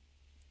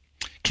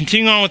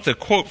 Continuing on with the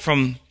quote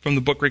from the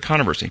book Great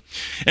Controversy.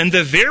 And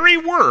the very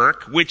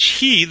work which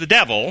he, the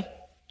devil,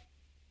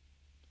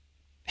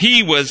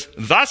 he was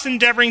thus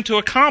endeavoring to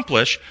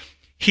accomplish,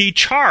 he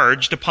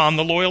charged upon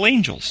the loyal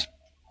angels.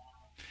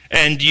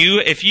 And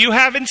if you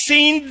haven't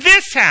seen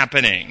this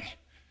happening,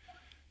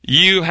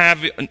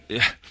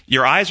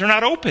 your eyes are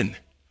not open.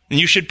 And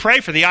you should pray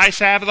for the eye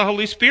salve of the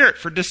Holy Spirit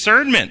for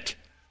discernment.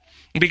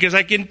 Because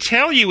I can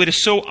tell you, it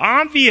is so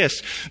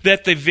obvious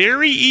that the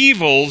very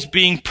evils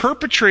being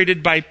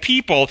perpetrated by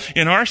people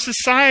in our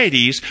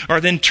societies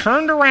are then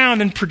turned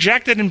around and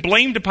projected and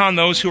blamed upon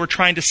those who are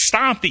trying to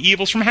stop the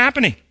evils from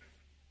happening.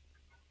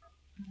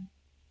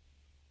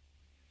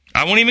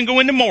 I won't even go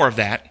into more of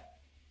that.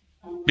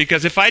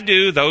 Because if I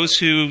do, those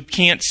who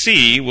can't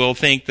see will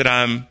think that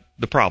I'm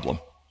the problem.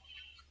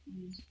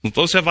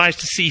 Those who have eyes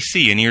to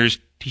see, and ears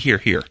to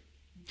hear.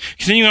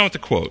 Continuing on with the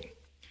quote.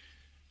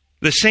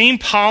 The same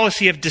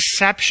policy of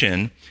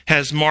deception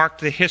has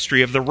marked the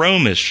history of the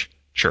Romish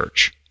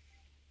church.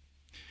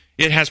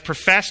 It has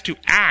professed to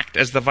act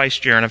as the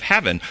vicegerent of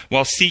heaven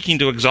while seeking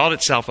to exalt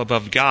itself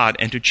above God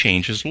and to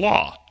change his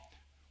law.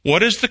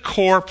 What is the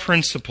core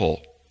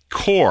principle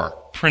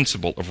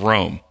of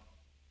Rome?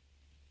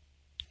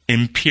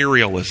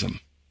 Imperialism.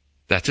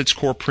 That's its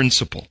core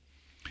principle.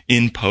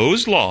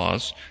 Impose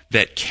laws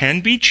that can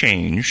be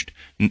changed,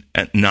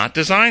 not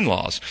design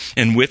laws.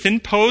 And with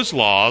imposed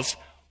laws,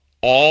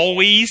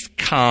 always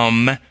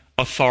come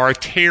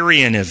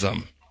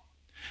authoritarianism,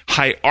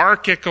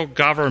 hierarchical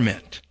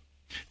government,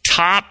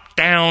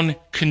 top-down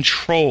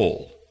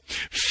control,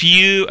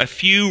 a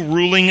few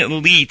ruling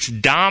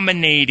elites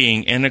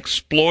dominating and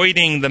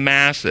exploiting the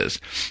masses.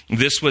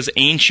 This was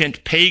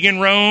ancient pagan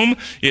Rome.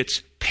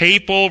 It's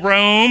papal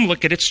Rome.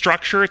 Look at its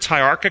structure. It's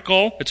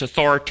hierarchical. It's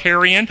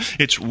authoritarian.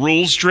 It's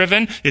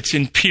rules-driven. It's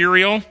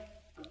imperial.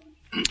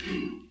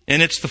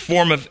 And it's the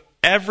form of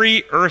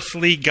every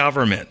earthly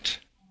government.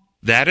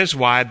 That is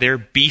why they're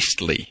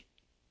beastly.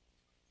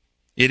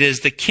 It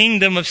is the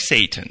kingdom of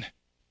Satan.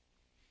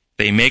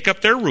 They make up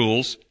their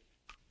rules,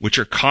 which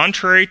are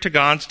contrary to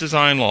God's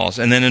design laws,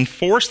 and then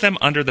enforce them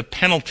under the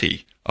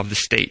penalty of the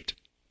state.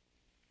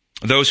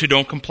 Those who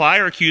don't comply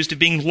are accused of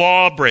being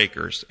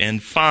lawbreakers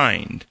and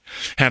fined,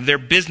 have their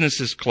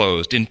businesses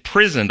closed,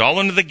 imprisoned, all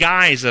under the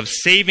guise of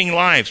saving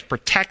lives,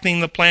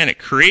 protecting the planet,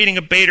 creating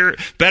a better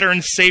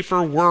and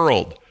safer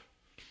world.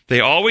 They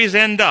always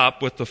end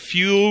up with the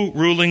few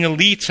ruling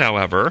elites,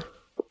 however,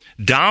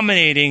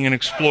 dominating and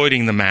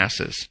exploiting the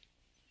masses.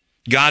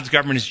 God's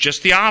government is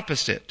just the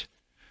opposite.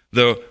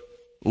 The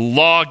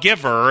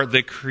lawgiver,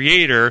 the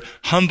creator,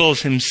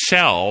 humbles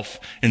himself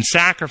and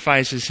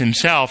sacrifices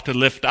himself to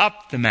lift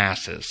up the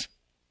masses.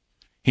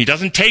 He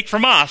doesn't take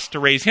from us to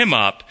raise him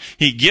up.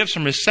 He gives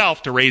from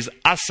himself to raise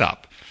us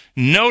up.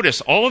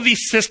 Notice all of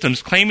these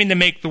systems claiming to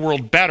make the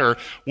world better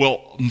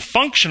will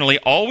functionally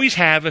always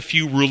have a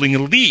few ruling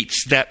elites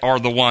that are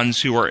the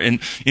ones who are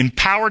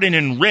empowered and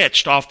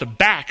enriched off the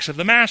backs of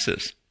the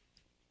masses.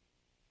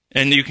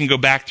 And you can go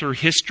back through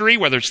history,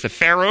 whether it's the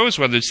pharaohs,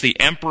 whether it's the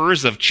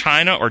emperors of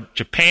China or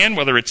Japan,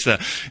 whether it's the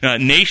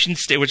nation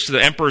state, which are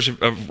the emperors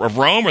of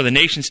Rome or the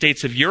nation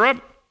states of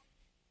Europe,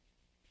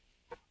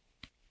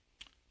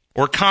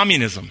 or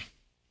communism.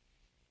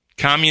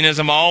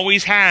 Communism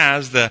always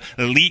has the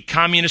elite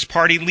Communist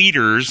Party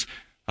leaders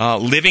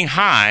living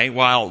high,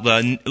 while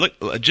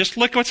just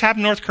look what's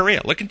happened in North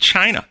Korea. Look at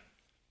China.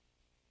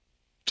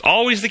 It's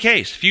always the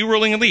case. Few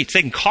ruling elites.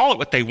 They can call it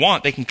what they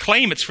want. They can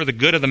claim it's for the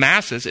good of the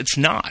masses. It's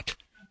not.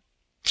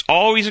 It's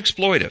always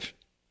exploitive.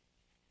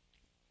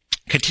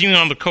 Continuing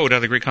on the quote out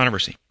of the Great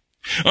Controversy.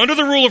 Under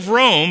the rule of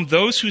Rome,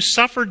 those who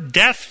suffered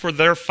death for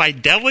their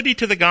fidelity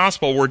to the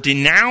gospel were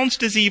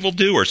denounced as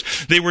evildoers.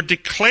 They were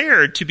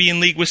declared to be in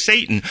league with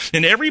Satan,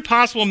 and every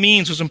possible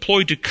means was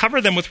employed to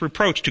cover them with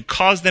reproach, to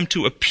cause them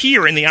to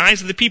appear in the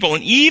eyes of the people,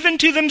 and even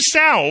to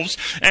themselves,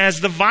 as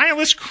the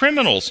vilest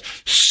criminals.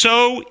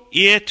 So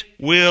it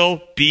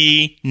will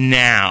be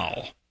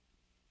now.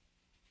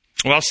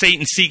 While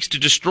Satan seeks to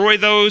destroy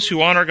those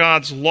who honor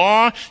God's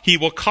law, he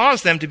will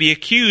cause them to be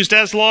accused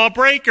as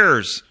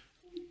lawbreakers,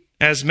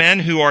 as men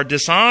who are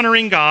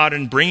dishonoring God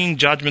and bringing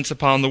judgments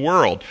upon the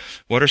world.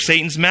 What are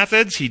Satan's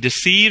methods? He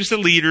deceives the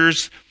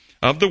leaders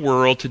of the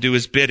world to do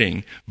his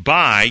bidding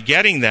by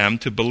getting them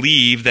to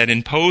believe that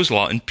imposed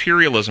law,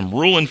 imperialism,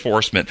 rule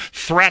enforcement,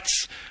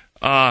 threats,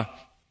 and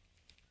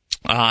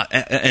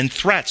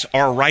threats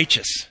are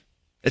righteous.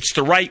 It's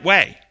the right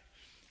way.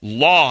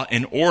 Law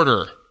and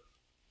order.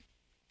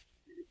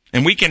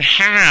 And we can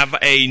have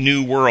a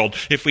new world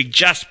if we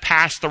just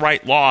pass the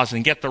right laws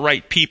and get the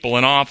right people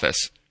in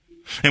office.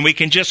 And we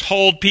can just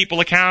hold people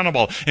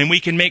accountable. And we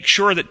can make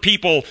sure that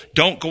people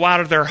don't go out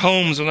of their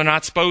homes when they're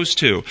not supposed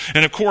to.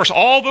 And of course,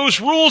 all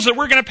those rules that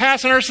we're going to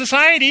pass in our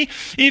society,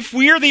 if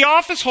we're the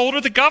office holder,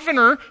 the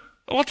governor,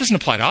 well, it doesn't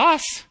apply to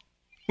us.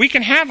 We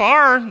can have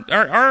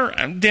our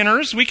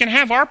dinners, we can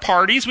have our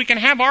parties, we can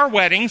have our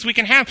weddings,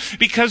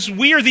 because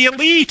we are the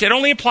elite. It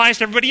only applies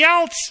to everybody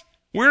else.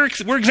 We're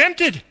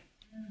exempted.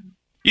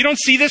 You don't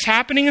see this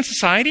happening in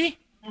society?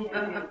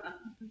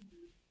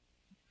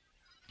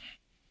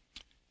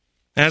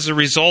 As a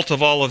result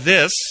of all of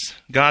this,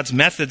 God's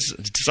methods,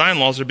 design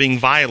laws are being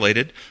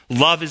violated.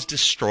 Love is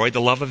destroyed.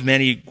 The love of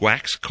many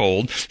wax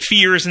cold.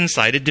 Fear is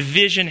incited.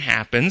 Division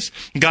happens.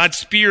 God's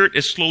Spirit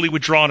is slowly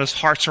withdrawn as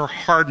hearts are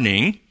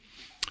hardening.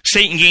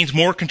 Satan gains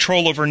more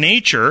control over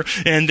nature,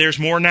 and there's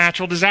more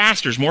natural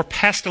disasters, more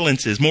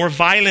pestilences, more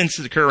violence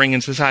occurring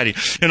in society.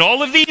 And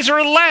all of these are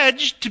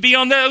alleged to be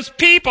on those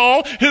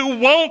people who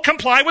won't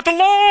comply with the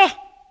law.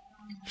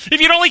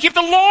 If you'd only keep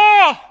the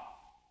law.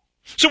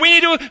 So we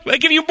need to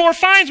give you more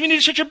fines. We need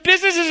to shut your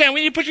businesses down.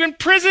 We need to put you in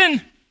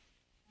prison.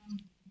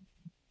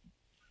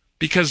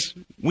 Because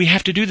we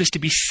have to do this to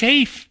be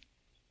safe.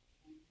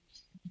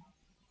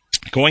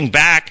 Going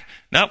back,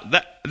 now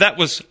that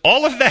was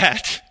all of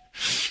that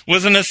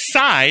was an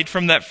aside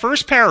from that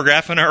first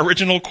paragraph in our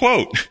original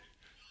quote.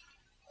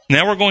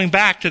 Now we're going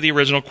back to the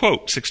original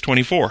quote,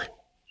 624.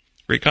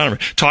 Great comment.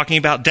 Talking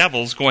about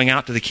devils going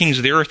out to the kings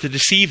of the earth to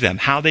deceive them.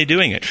 How are they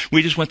doing it?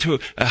 We just went through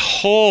a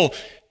whole,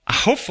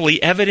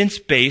 hopefully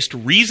evidence-based,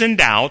 reasoned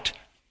out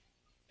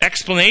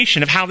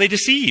explanation of how they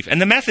deceive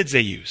and the methods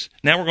they use.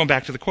 Now we're going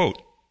back to the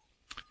quote.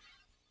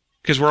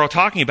 Because we're all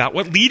talking about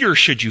what leaders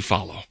should you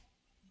follow.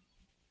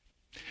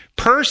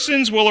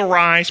 Persons will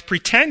arise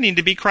pretending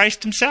to be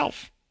Christ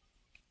himself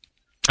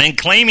and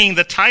claiming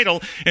the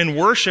title and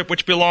worship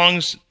which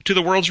belongs to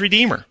the world's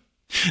Redeemer.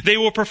 They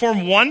will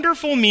perform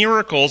wonderful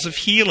miracles of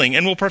healing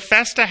and will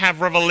profess to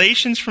have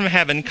revelations from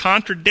heaven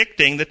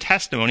contradicting the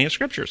testimony of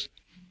Scriptures.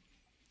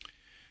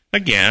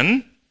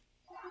 Again,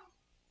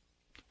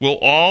 will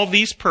all of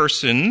these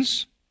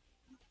persons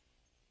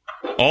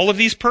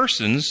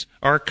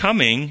are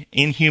coming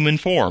in human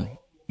form.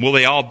 Will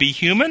they all be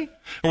human?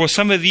 Or will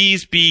some of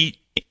these be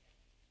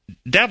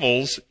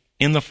devils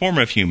in the form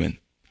of human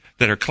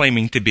that are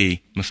claiming to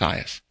be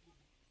messiahs?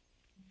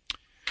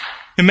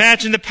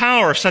 Imagine the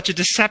power of such a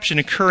deception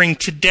occurring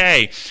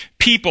today.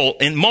 People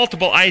in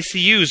multiple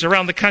ICUs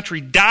around the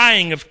country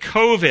dying of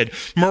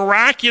COVID,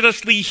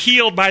 miraculously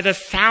healed by the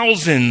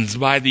thousands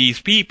by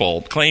these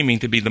people claiming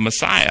to be the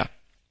Messiah.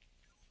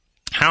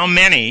 How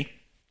many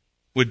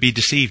would be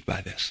deceived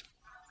by this?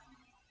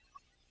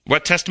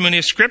 What testimony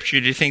of Scripture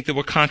do you think that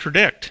will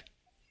contradict?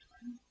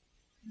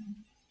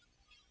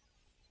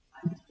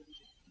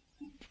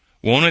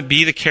 Won't it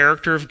be the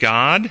character of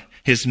God,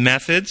 his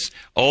methods?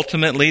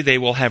 Ultimately, they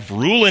will have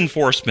rule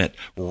enforcement,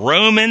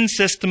 Roman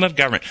system of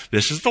government.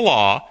 This is the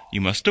law. You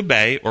must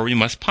obey or you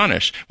must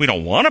punish. We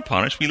don't want to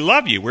punish. We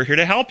love you. We're here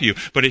to help you.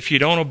 But if you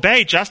don't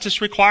obey,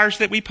 justice requires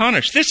that we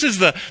punish. This is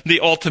the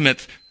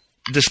ultimate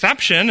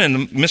deception and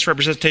the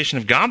misrepresentation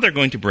of God they're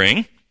going to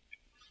bring.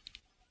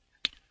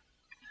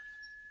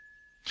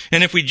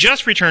 And if we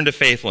just returned to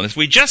faithfulness, if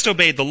we just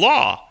obeyed the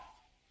law,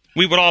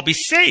 we would all be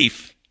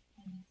safe.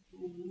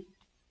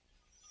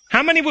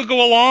 How many would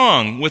go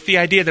along with the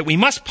idea that we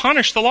must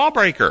punish the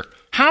lawbreaker?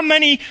 How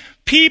many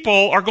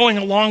people are going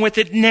along with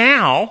it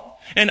now?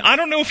 And I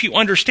don't know if you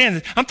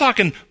understand. I'm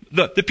talking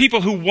the people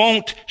who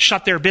won't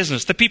shut their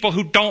business, the people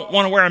who don't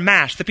want to wear a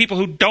mask, the people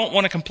who don't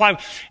want to comply.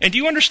 And do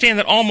you understand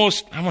that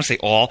almost, I don't want to say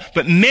all,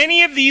 but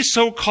many of these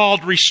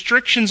so-called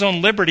restrictions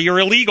on liberty are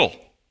illegal?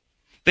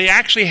 They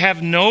actually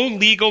have no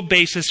legal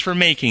basis for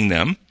making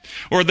them.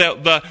 Or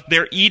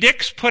they're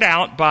edicts put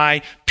out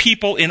by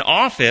people in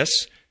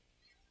office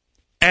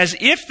as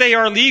if they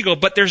are legal,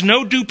 but there's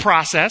no due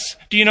process.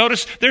 Do you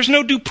notice? There's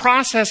no due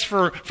process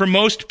for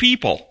most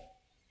people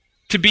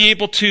to be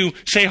able to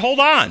say,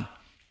 hold on,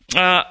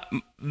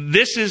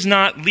 this is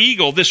not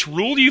legal. This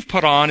rule you've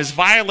put on is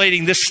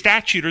violating this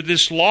statute or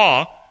this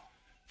law.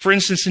 For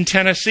instance, in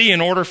Tennessee,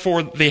 in order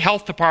for the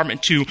health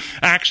department to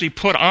actually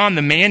put on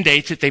the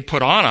mandates that they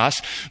put on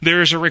us,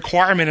 there's a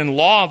requirement in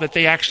law that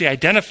they actually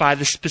identify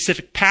the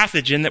specific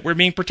pathogen that we're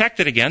being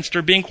protected against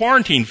or being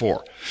quarantined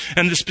for.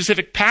 And the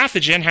specific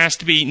pathogen has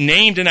to be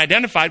named and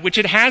identified, which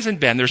it hasn't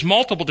been. There's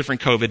multiple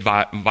different COVID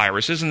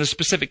viruses, and the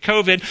specific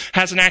COVID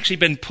hasn't actually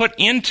been put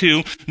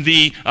into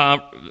the...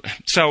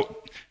 So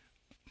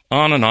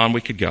on and on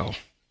we could go.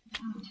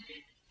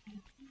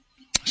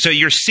 So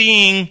you're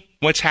seeing...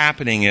 What's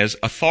happening is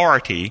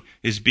authority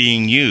is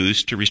being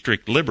used to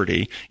restrict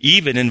liberty,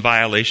 even in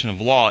violation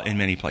of law in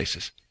many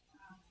places.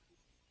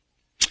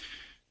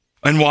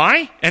 And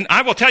why? And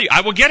I will tell you,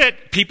 I will get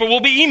it. People will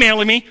be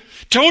emailing me.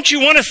 Don't you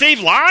want to save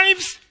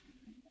lives?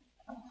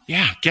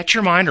 Yeah, get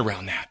your mind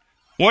around that.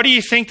 What do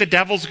you think the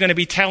devil's going to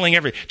be telling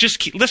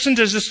listen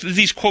to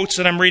these quotes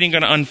that I'm reading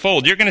going to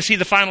unfold. You're going to see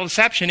the final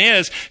deception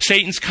is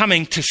Satan's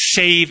coming to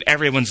save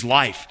everyone's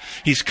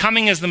life. He's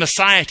coming as the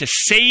Messiah to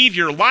save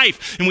your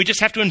life. And we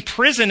just have to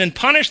imprison and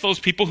punish those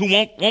people who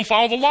won't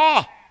follow the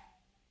law.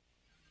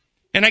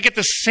 And I get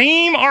the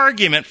same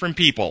argument from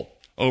people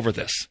over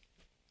this.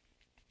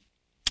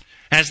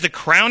 As the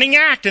crowning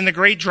act in the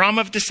great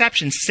drama of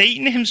deception,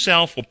 Satan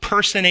himself will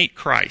personate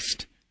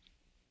Christ.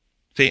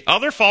 See,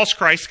 other false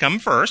Christs come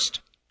first.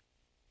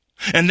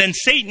 And then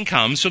Satan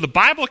comes, so the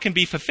Bible can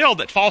be fulfilled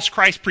that false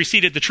Christ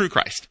preceded the true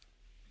Christ.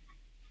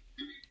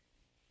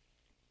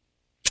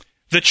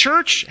 The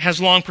church has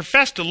long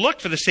professed to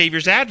look for the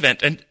Savior's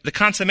advent and the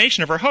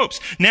consummation of her hopes.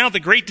 Now the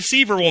great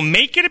deceiver will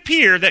make it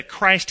appear that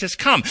Christ has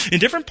come. In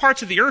different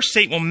parts of the earth,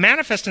 Satan will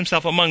manifest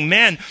himself among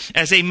men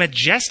as a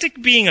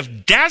majestic being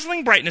of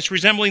dazzling brightness,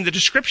 resembling the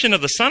description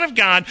of the Son of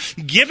God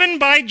given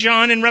by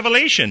John in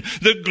Revelation.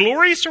 The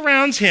glory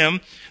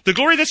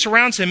that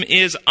surrounds him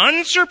is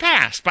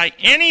unsurpassed by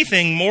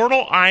anything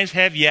mortal eyes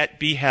have yet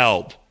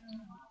beheld.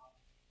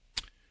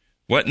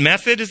 What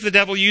method is the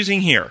devil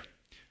using here?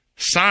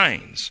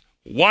 Signs,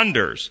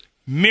 wonders,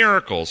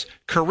 miracles,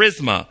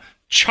 charisma,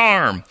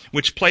 charm,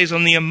 which plays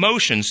on the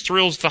emotions,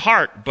 thrills the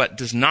heart, but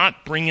does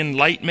not bring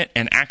enlightenment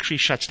and actually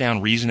shuts down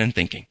reason and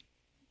thinking.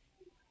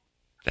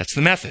 That's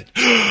the method.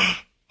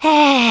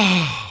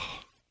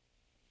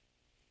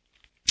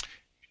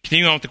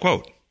 Continuing on with the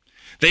quote.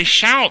 The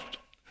shout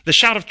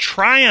of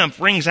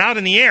triumph rings out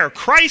in the air.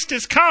 Christ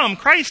has come!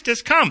 Christ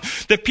has come!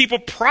 The people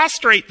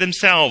prostrate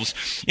themselves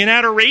in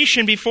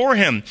adoration before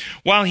him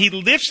while he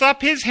lifts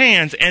up his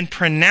hands and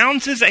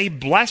pronounces a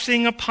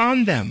blessing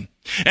upon them.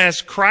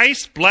 As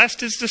Christ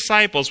blessed his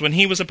disciples when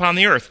he was upon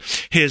the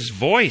earth, his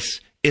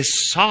voice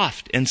is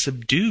soft and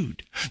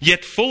subdued,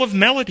 yet full of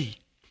melody.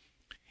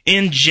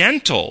 In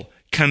gentle,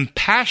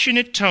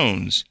 compassionate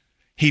tones,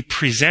 he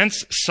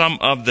presents some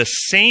of the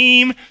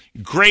same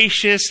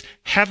gracious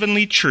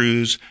heavenly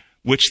truths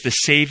which the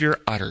Savior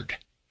uttered.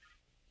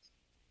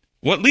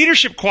 What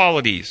leadership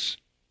qualities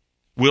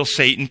will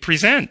Satan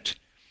present?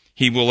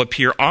 He will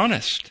appear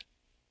honest.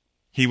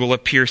 He will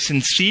appear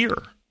sincere,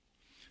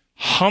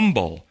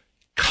 humble,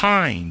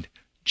 kind,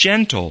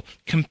 gentle,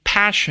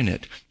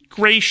 compassionate,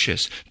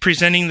 gracious,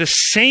 presenting the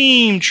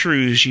same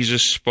truths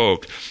Jesus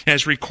spoke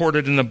as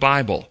recorded in the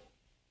Bible.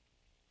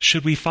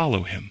 Should we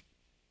follow him?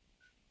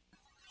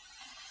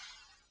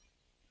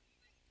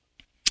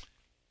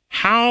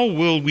 How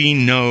will we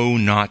know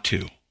not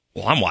to?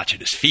 Well, I'm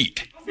watching his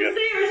feet.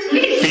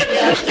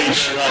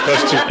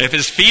 If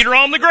his feet are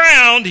on the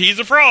ground, he's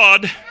a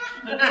fraud.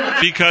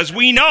 Because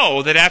we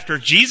know that after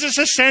Jesus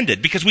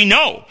ascended,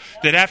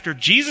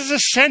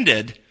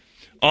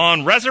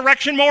 on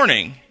resurrection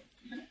morning,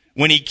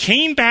 when he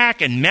came back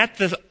and met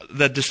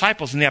the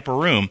disciples in the upper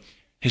room,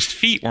 his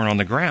feet weren't on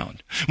the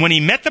ground. When he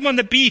met them on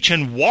the beach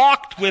and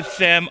walked with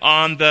them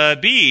on the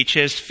beach,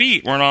 his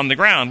feet weren't on the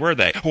ground, were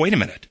they? Oh, wait a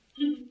minute.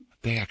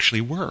 They actually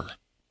were.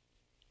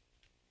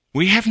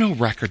 We have no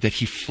record that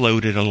he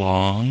floated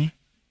along.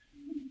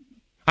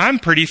 I'm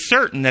pretty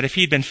certain that if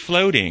he'd been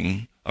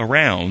floating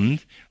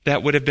around,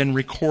 that would have been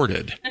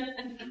recorded.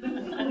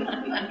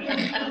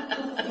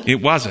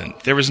 It wasn't.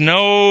 There was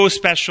no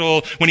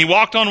special... When he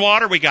walked on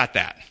water, we got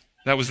that.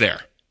 That was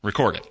there.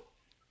 Recorded.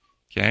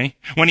 Okay?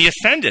 When he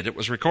ascended, it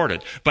was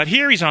recorded. But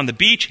here he's on the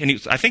beach, and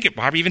I think it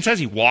probably even says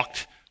he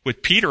walked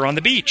with Peter on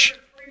the beach.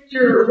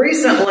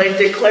 Recently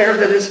declared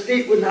that his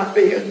feet would not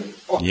be in.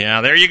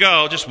 Yeah, there you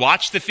go. Just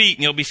watch the feet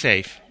and you'll be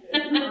safe.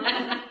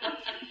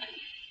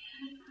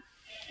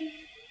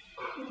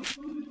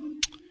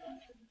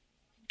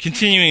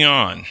 Continuing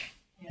on.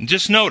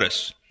 Just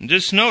notice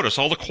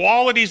all the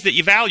qualities that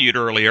you valued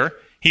earlier,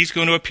 he's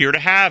going to appear to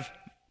have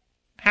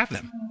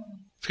them.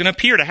 It's going to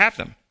appear to have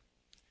them.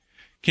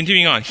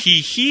 Continuing on.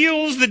 He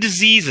heals the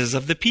diseases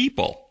of the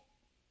people.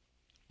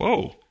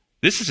 Whoa.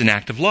 This is an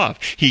act of love.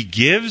 He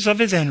gives of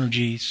his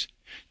energies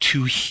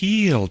to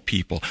heal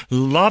people,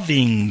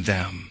 loving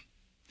them.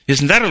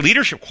 Isn't that a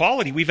leadership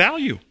quality we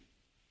value?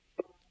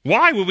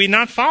 Why would we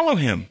not follow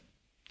him?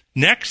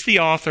 Next, the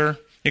author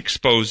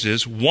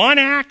exposes one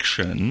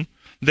action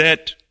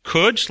that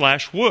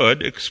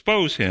could/would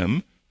expose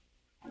him.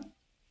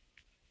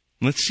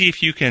 Let's see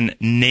if you can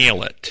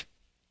nail it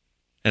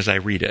as I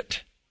read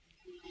it.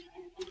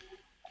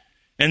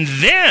 And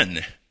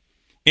then,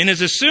 in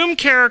his assumed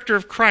character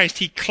of Christ,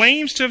 he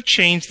claims to have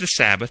changed the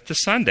Sabbath to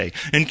Sunday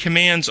and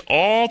commands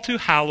all to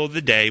hallow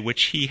the day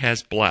which he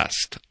has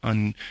blessed.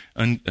 End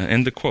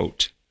the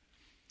quote.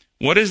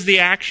 What is the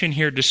action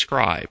here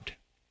described?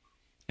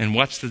 And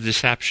what's the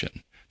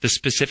deception? The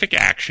specific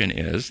action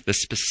is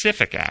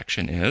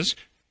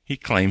he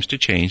claims to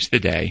change the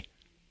day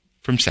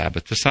from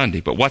Sabbath to Sunday.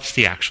 But what's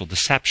the actual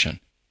deception?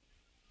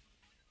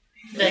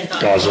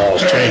 God's law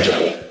is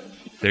changeable.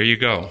 There you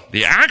go.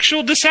 The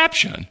actual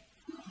deception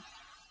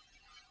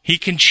He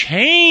can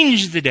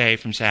change the day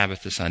from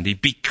Sabbath to Sunday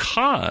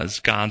because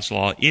God's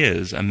law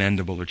is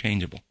amendable or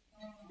changeable.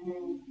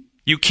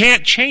 You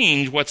can't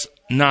change what's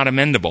not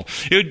amendable.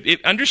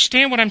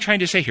 Understand what I'm trying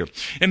to say here.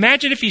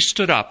 Imagine if he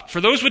stood up.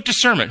 For those with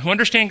discernment who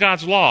understand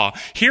God's law,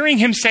 hearing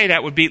him say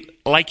that would be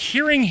like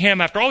hearing him,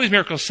 after all these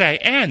miracles, say,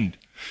 "And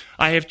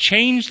I have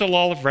changed the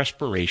law of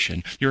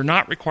respiration. You're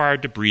not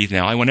required to breathe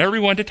now. I want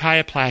everyone to tie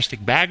a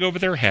plastic bag over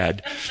their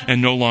head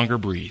and no longer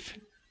breathe.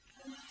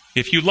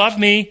 If you love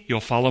me,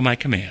 you'll follow my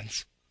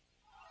commands."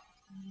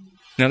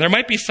 Now, there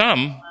might be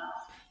some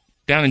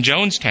down in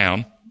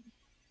Jonestown,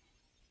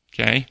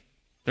 okay?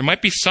 There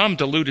might be some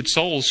deluded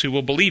souls who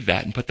will believe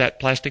that and put that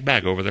plastic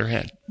bag over their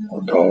head.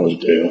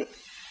 College do.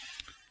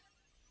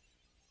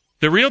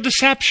 The real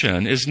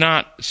deception is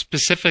not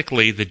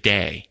specifically the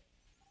day.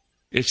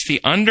 It's the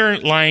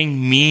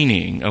underlying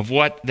meaning of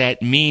what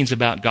that means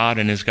about God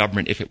and his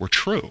government if it were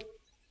true.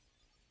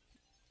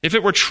 If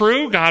it were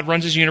true, God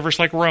runs his universe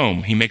like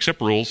Rome. He makes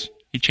up rules,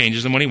 he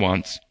changes them when he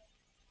wants,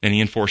 and he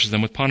enforces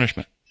them with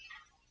punishment.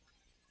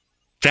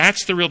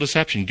 That's the real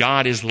deception.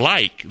 God is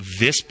like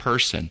this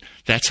person.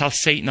 That's how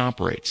Satan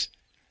operates.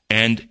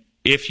 And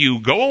if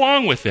you go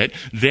along with it,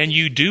 then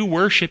you do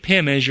worship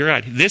him as your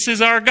God. This is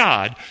our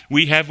God.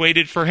 We have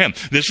waited for him.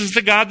 This is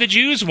the God the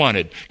Jews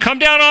wanted. Come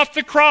down off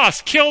the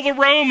cross. Kill the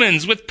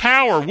Romans with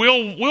power.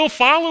 We'll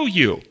follow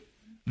you.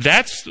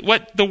 That's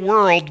what the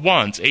world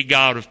wants. A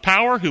God of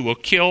power who will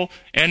kill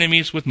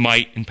enemies with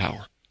might and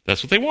power.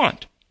 That's what they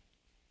want.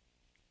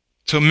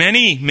 So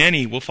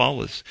many will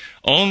follow this.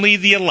 Only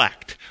the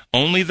elect,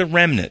 only the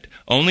remnant,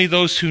 only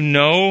those who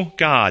know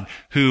God,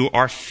 who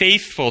are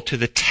faithful to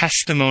the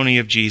testimony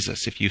of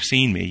Jesus. If you've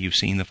seen me, you've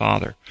seen the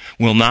Father.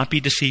 Will not be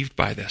deceived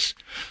by this.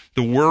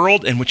 The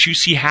world and what you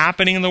see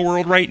happening in the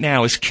world right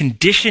now is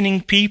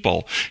conditioning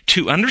people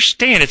to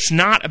understand it's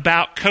not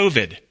about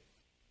COVID.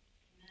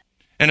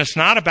 And it's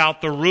not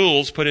about the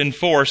rules put in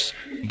force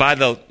by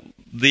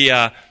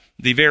the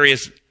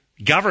various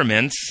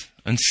governments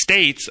and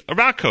states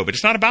about COVID.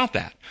 It's not about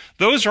that.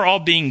 Those are all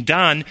being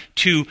done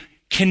to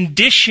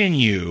condition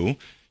you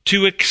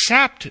to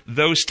accept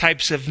those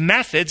types of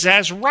methods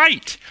as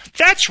right.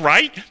 That's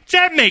right.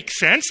 That makes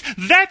sense.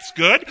 That's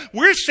good.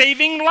 We're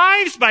saving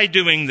lives by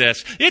doing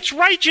this. It's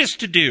righteous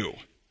to do.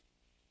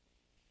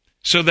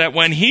 So that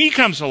when he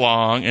comes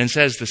along and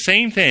says the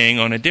same thing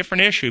on a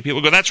different issue,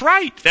 people go, that's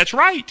right. That's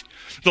right.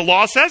 The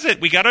law says it.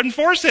 We got to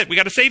enforce it. We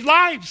got to save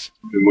lives.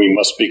 And we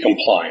must be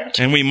compliant.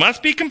 And we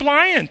must be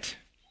compliant.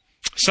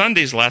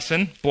 Sunday's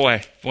lesson,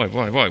 boy, we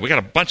got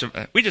a bunch of,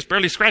 we just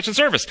barely scratched the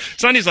surface.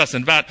 Sunday's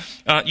lesson about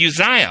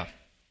Uzziah.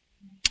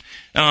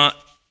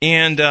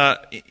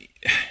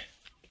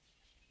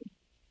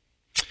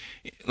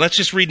 Let's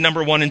just read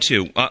number 1 and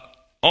 2.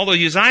 Although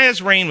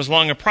Uzziah's reign was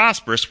long and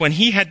prosperous, when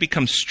he had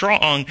become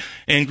strong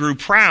and grew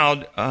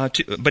proud,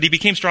 but he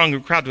became strong and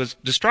grew proud to his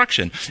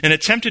destruction, and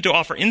attempted to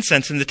offer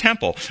incense in the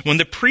temple. When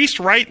the priest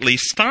rightly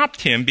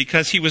stopped him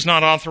because he was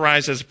not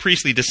authorized as a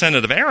priestly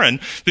descendant of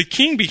Aaron, the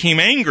king became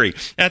angry.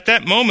 At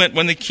that moment,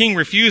 when the king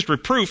refused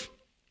reproof,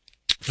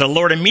 the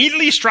Lord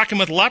immediately struck him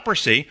with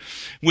leprosy,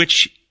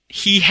 which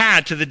he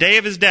had to the day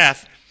of his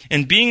death.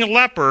 And being a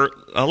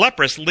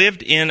leprous,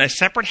 lived in a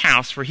separate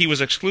house, for he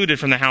was excluded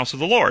from the house of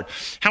the Lord.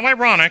 How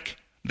ironic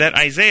that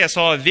Isaiah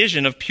saw a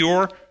vision of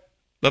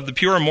the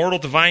pure, immortal,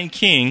 divine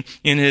king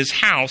in his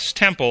house,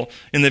 temple,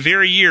 in the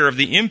very year of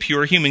the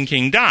impure human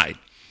king died.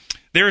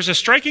 There is a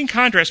striking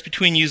contrast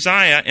between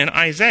Uzziah and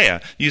Isaiah.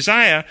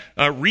 Uzziah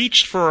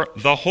reached for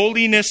the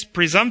holiness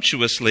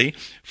presumptuously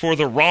for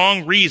the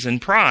wrong reason,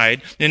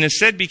 pride, and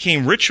instead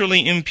became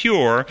ritually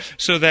impure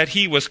so that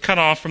he was cut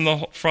off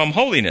from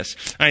holiness.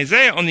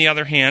 Isaiah, on the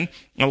other hand,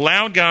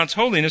 allowed God's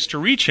holiness to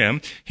reach him.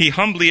 He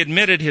humbly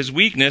admitted his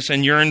weakness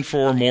and yearned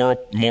for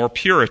more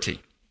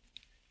purity.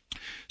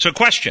 So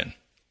question,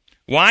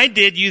 why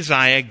did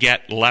Uzziah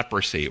get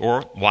leprosy?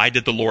 Or why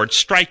did the Lord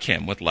strike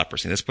him with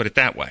leprosy? Let's put it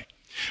that way.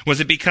 Was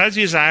it because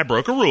Uzziah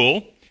broke a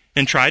rule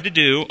and tried to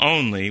do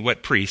only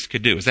what priests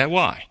could do? Is that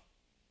why?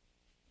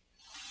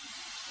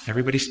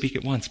 Everybody speak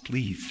at once,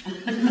 please.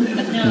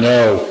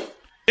 No.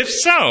 If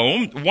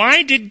so,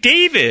 why did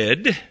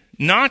David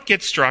not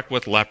get struck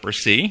with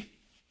leprosy?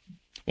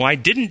 Why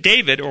didn't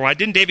David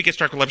get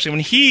struck with leprosy when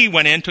he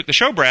went in, took the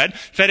showbread,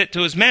 fed it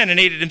to his men, and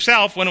ate it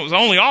himself when it was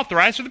only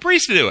authorized for the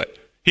priest to do it?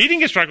 He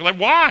didn't get struck with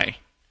leprosy. Why?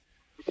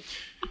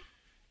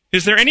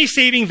 Is there any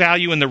saving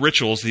value in the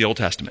rituals of the Old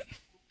Testament?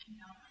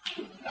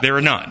 There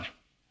are none.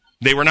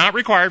 They were not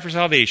required for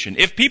salvation.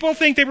 If people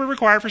think they were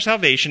required for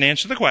salvation,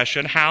 answer the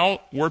question, how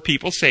were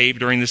people saved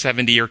during the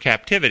 70-year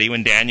captivity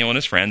when Daniel and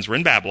his friends were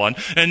in Babylon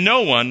and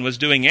no one was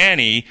doing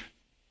any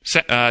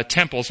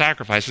temple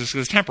sacrifices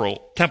because the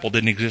temple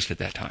didn't exist at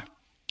that time?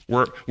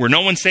 Were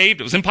no one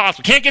saved? It was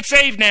impossible. Can't get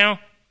saved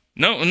now.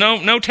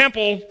 No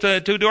temple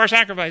to do our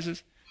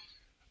sacrifices.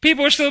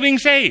 People were still being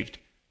saved.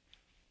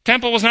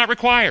 Temple was not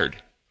required.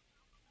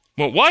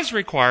 What was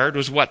required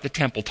was what the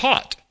temple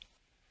taught.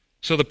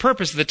 So the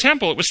purpose of the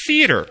temple, it was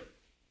theater.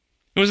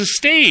 It was a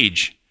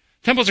stage.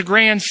 The temple's a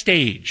grand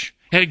stage.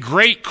 It had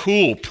great,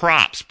 cool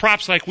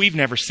props like we've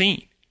never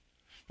seen.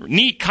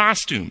 neat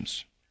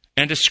costumes,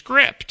 and a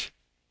script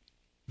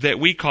that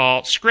we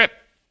call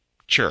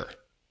scripture.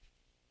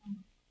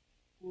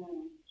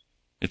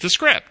 It's a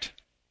script.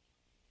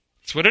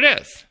 That's what it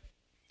is.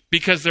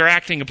 Because they're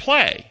acting a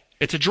play.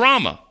 It's a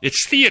drama.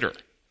 It's theater.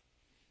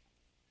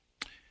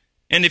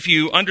 And if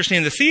you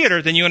understand the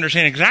theater, then you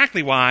understand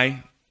exactly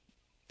why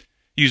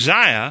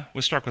Uzziah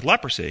was struck with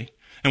leprosy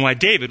and why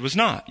David was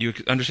not. You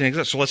understand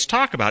exactly. So let's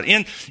talk about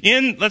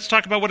it. Let's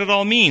talk about what it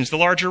all means, the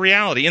larger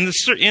reality. In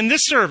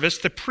this service,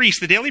 the priests,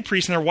 the daily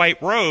priests in their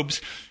white robes,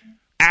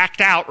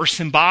 act out or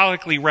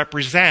symbolically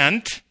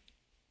represent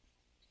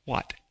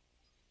what?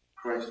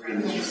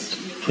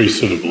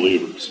 Priesthood of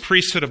believers.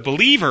 Priesthood of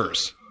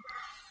believers.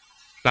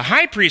 The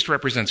high priest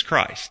represents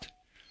Christ.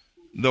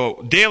 The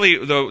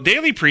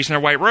daily priests in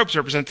their white robes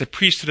represent the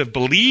priesthood of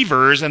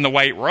believers, and the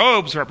white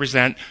robes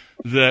represent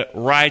the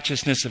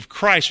righteousness of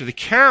Christ, or the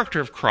character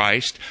of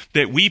Christ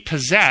that we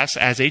possess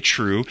as a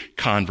true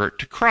convert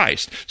to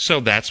Christ. So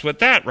that's what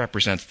that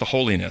represents, the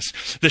holiness.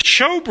 The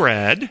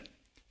showbread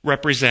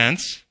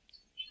represents,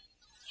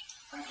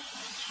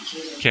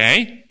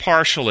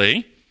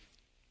 partially.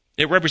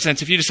 It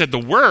represents, if you just said the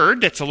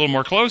word, that's a little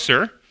more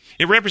closer.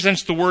 It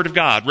represents the word of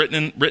God,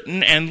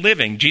 written and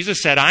living.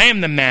 Jesus said, I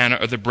am the manna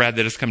or the bread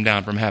that has come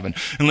down from heaven,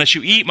 unless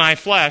you eat my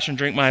flesh and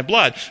drink my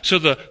blood. So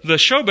the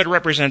showbread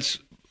represents,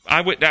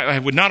 I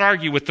would not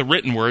argue with the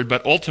written word,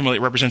 but ultimately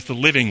it represents the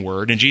living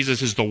word, and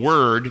Jesus is the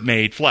word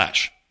made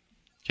flesh.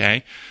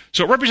 Okay?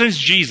 So it represents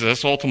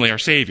Jesus, ultimately our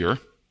Savior,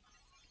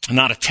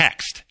 not a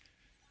text.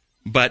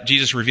 But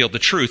Jesus revealed the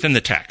truth in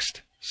the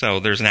text. So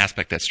there's an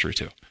aspect that's true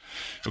too.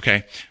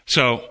 Okay?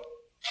 So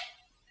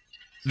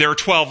there are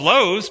 12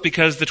 loaves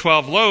because the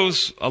 12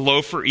 loaves, a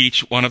loaf for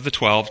each one of the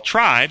 12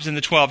 tribes, and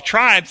the 12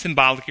 tribes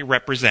symbolically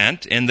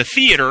represent, in the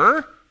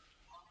theater,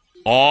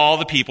 all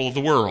the people of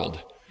the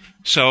world.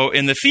 So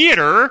in the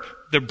theater,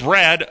 the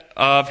bread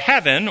of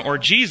heaven, or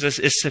Jesus,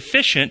 is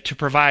sufficient to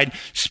provide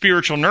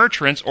spiritual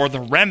nurturance or the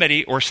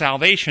remedy or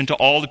salvation to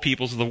all the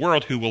peoples of the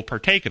world who will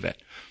partake of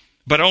it.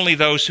 But only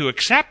those who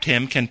accept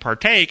him can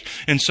partake,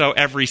 and so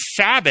every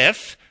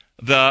Sabbath,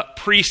 the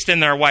priests in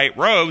their white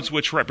robes,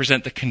 which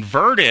represent the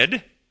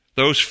converted,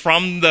 those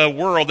from the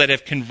world that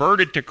have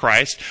converted to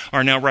Christ,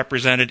 are now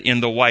represented in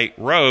the white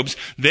robes.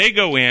 They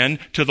go in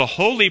to the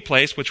holy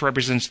place, which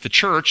represents the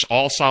church,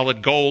 all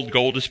solid gold.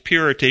 Gold is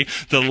purity.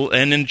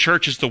 And in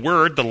church is the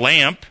word, the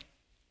lamp.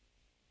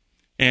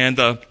 And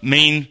the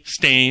main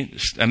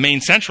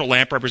central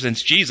lamp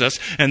represents Jesus,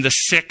 and the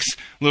 6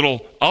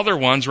 little other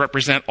ones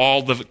represent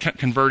all the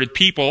converted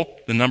people.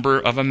 The number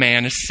of a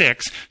man is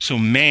 6, so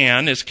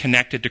man is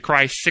connected to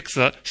Christ,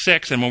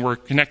 6, and when we're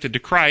connected to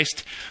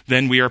Christ,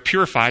 then we are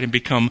purified and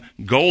become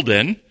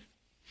golden.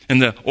 And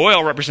the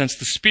oil represents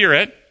the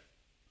Spirit,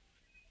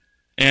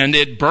 and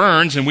it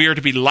burns, and we are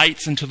to be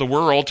lights into the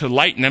world to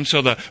lighten them.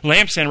 So the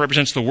lampstand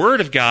represents the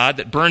Word of God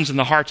that burns in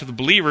the hearts of the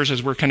believers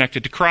as we're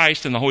connected to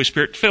Christ, and the Holy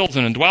Spirit fills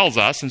and indwells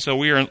us, and so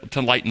we are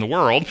to lighten the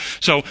world.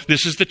 So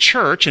this is the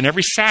church, and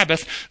every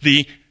Sabbath,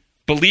 the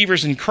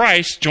believers in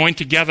Christ join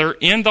together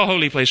in the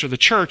holy place, or the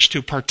church,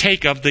 to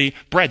partake of the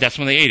bread. That's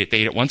when they ate it.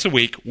 They ate it once a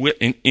week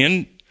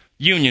in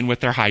union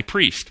with their high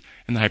priest,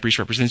 and the high priest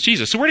represents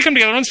Jesus. So we're to come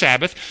together on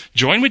Sabbath,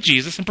 join with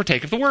Jesus, and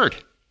partake of the Word.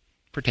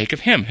 Partake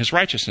of him, his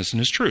righteousness, and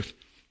his truth.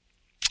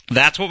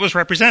 That's what was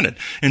represented.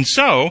 And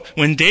so,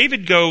 when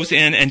David goes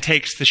in and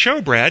takes the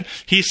showbread,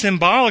 he's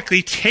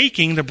symbolically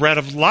taking the bread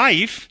of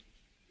life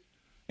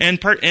and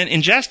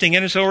ingesting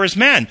it, and so are his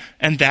men.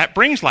 And that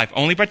brings life.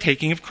 Only by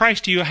taking of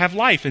Christ do you have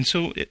life. And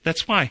so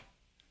that's why.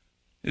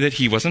 That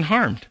he wasn't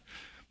harmed.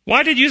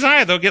 Why did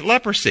Uzziah, though, get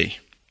leprosy?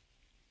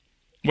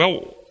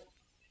 Well,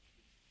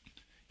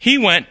 he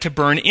went to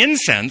burn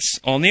incense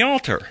on the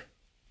altar.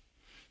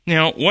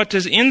 Now, what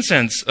does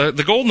incense...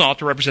 the golden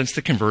altar represents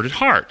the converted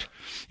heart.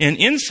 And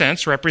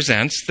incense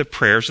represents the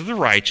prayers of the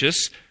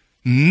righteous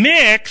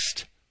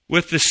mixed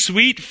with the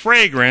sweet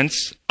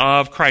fragrance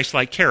of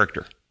Christ-like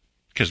character,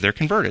 because they're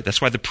converted.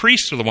 That's why the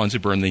priests are the ones who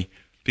burn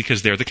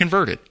because they're the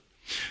converted.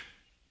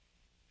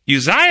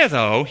 Uzziah,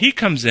 though, he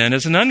comes in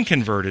as an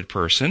unconverted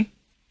person,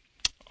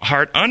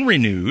 heart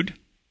unrenewed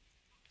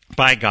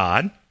by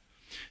God,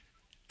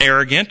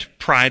 arrogant,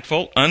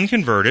 prideful,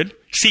 unconverted,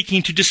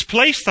 seeking to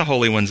displace the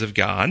holy ones of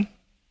God.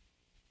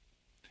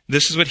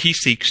 This is what he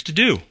seeks to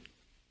do.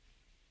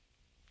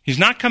 He's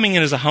not coming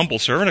in as a humble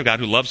servant of God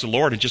who loves the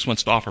Lord and just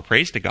wants to offer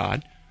praise to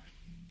God.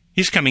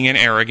 He's coming in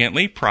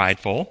arrogantly,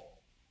 prideful.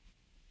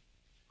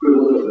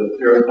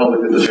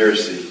 The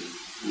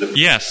Pharisee.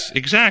 Yes,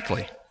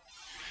 exactly.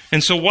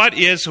 And so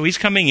he's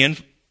coming in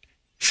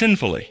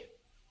sinfully.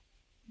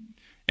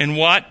 And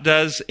what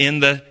does,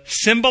 in the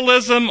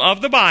symbolism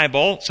of the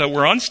Bible, so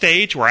we're on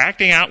stage, we're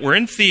acting out, we're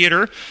in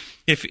theater.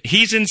 If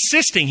he's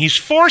insisting, he's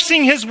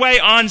forcing his way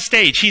on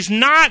stage. He's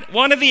not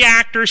one of the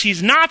actors.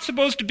 He's not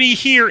supposed to be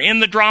here in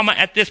the drama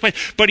at this place.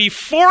 But he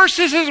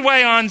forces his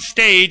way on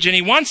stage, and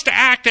he wants to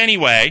act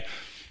anyway.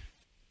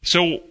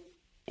 So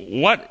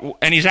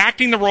and he's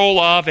acting the role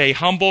of a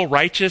humble,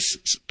 righteous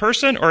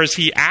person, or is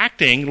he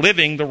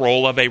living the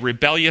role of a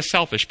rebellious,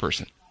 selfish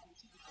person?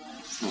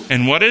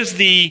 And what is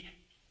the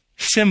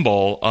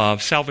symbol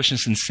of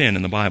selfishness and sin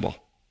in the Bible?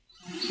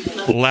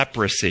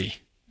 Leprosy.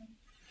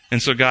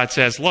 And so God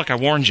says, look, I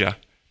warned you,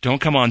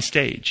 don't come on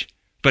stage.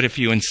 But if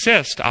you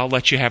insist, I'll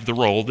let you have the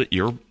role that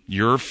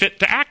you're fit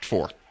to act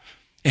for.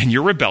 And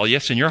you're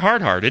rebellious and you're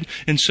hard-hearted,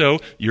 and so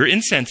you're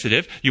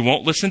insensitive, you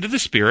won't listen to the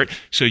Spirit,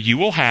 so you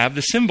will have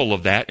the symbol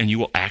of that and you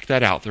will act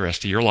that out the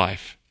rest of your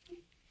life.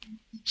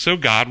 So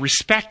God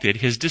respected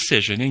his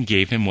decision and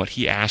gave him what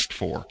he asked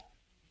for.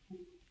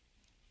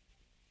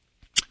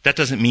 That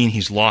doesn't mean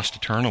he's lost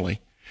eternally.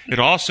 It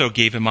also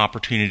gave him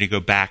opportunity to go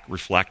back,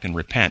 reflect, and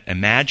repent.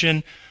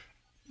 Imagine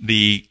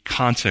the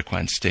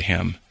consequence to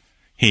him.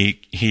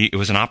 It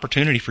was an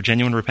opportunity for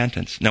genuine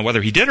repentance. Now,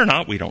 whether he did or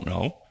not, we don't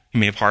know. He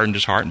may have hardened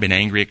his heart and been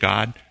angry at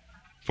God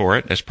for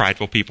it, as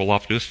prideful people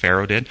often do, as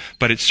Pharaoh did.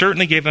 But it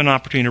certainly gave him an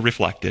opportunity to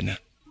reflect, didn't it?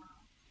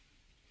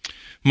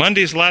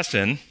 Monday's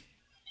lesson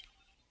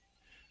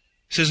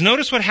says,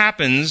 notice what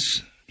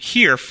happens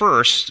here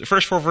first, the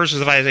first 4 verses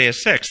of Isaiah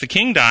 6. The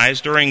king dies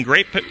during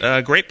great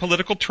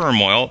political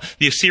turmoil.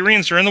 The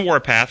Assyrians are in the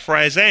warpath. For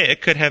Isaiah,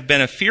 it could have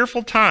been a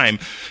fearful time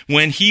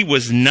when he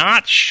was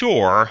not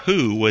sure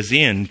who was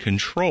in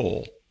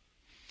control.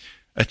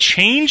 A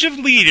change of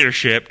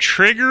leadership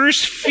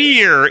triggers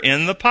fear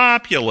in the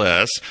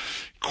populace.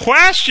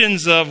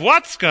 Questions of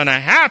what's going to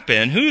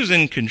happen, who's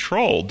in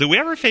control. Do we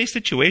ever face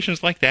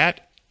situations like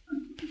that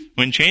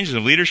when changes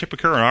of leadership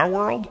occur in our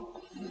world?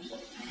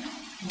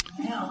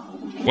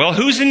 Well,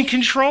 who's in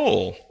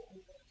control?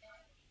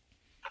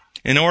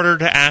 In order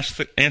to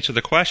answer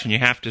the question, you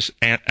have to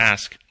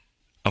ask,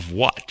 of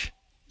what?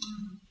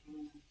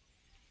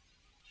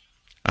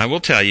 I will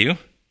tell you,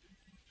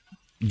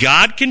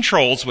 God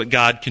controls what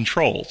God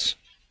controls,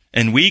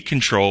 and we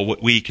control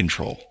what we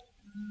control.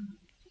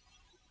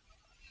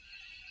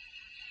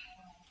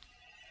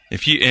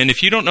 If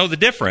you don't know the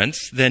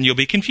difference, then you'll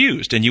be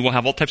confused, and you will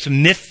have all types of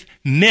myth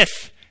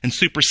and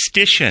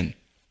superstition.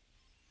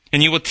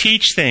 And you will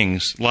teach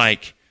things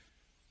like,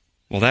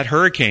 well, that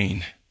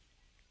hurricane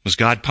was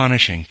God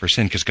punishing for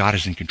sin because God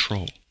is in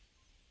control.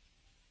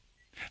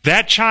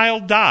 That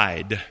child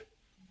died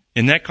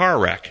in that car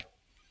wreck.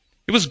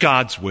 It was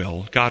God's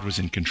will. God was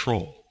in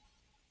control.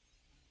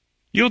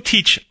 You'll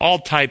teach all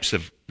types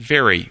of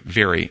very,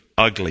 very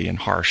ugly and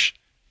harsh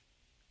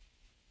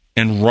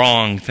and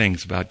wrong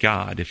things about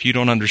God if you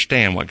don't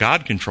understand what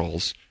God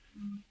controls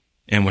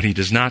and what he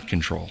does not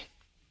control.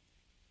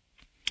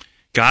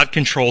 God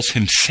controls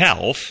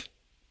himself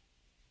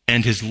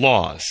and his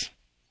laws,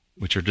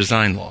 which are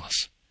design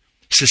laws,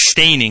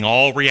 sustaining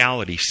all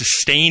reality,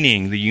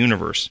 sustaining the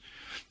universe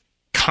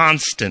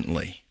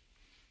constantly.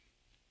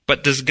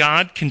 But does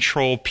God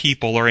control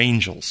people or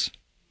angels?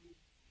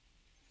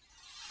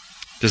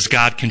 Does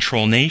God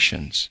control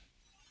nations?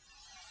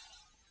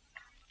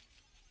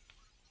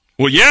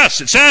 Well,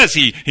 yes, it says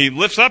he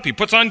lifts up, he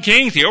puts on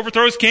kings, he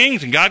overthrows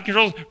kings, and God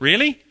controls.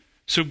 Really?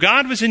 So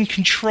God was in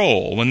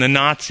control when the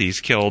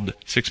Nazis killed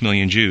 6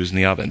 million Jews in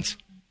the ovens.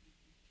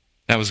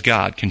 That was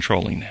God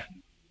controlling that.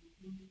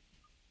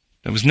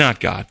 That was not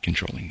God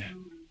controlling that.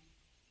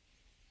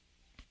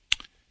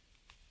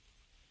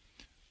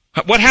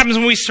 What happens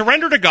when we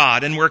surrender to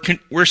God and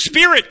we're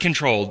Spirit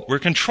controlled? We're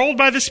controlled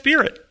by the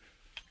Spirit.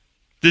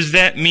 Does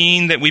that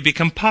mean that we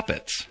become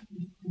puppets?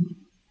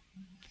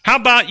 How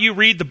about you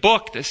read the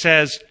book that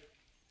says,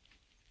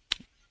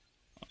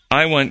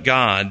 I want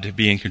God to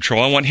be in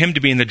control. I want him to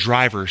be in the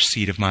driver's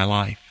seat of my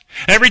life.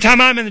 Every time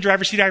I'm in the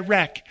driver's seat, I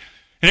wreck.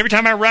 And every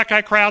time I wreck,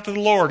 I cry out to the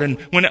Lord. And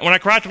when I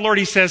cry out to the Lord,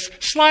 he says,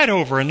 slide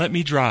over and let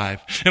me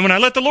drive. And when I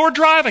let the Lord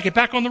drive, I get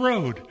back on the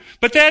road.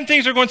 But then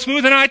things are going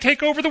smooth and I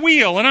take over the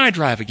wheel and I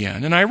drive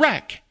again and I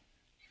wreck.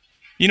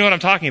 You know what I'm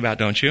talking about,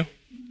 don't you?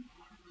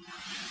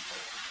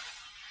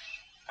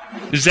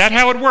 Is that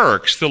how it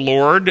works? The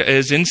Lord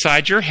is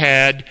inside your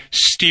head,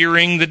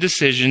 steering the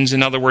decisions.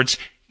 In other words,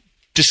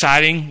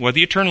 deciding whether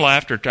you turn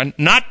left or turn,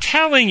 not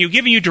telling you,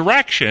 giving you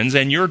directions,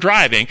 and you're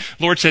driving.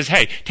 The Lord says,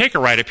 hey, take a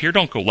right up here,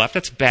 don't go left,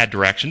 that's a bad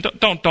direction,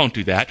 don't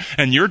do that.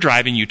 And you're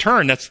driving, you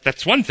turn,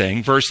 that's one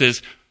thing,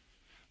 versus,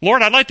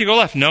 Lord, I'd like to go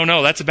left.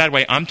 No, that's a bad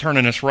way, I'm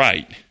turning us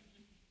right.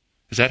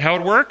 Is that how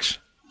it works?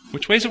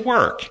 Which way does it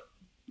work?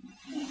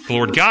 The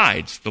Lord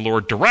guides, the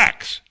Lord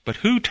directs, but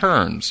who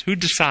turns? Who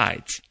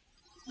decides?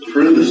 The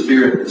fruit of the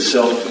Spirit is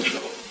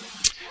self-control.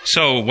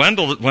 So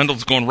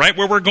Wendell's going right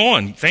where we're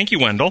going. Thank you,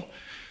 Wendell.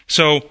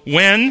 So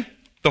when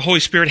the Holy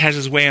Spirit has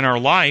his way in our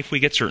life, we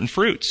get certain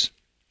fruits.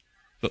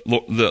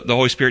 The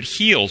Holy Spirit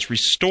heals,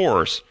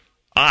 restores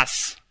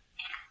us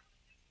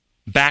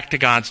back to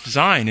God's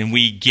design, and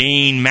we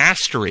gain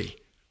mastery.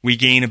 We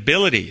gain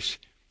abilities.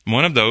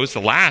 One of those,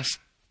 the last,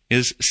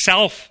 is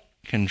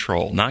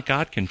self-control, not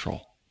God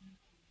control.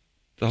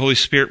 The Holy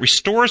Spirit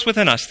restores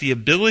within us the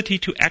ability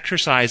to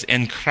exercise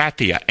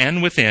enkratia,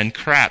 and within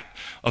krat,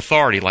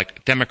 authority,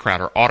 like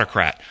democrat or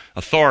autocrat,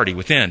 authority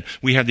within.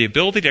 We have the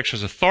ability to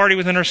exercise authority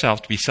within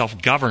ourselves to be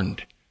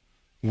self-governed.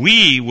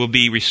 We will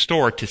be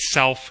restored to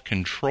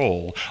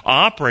self-control,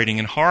 operating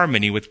in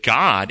harmony with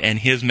God and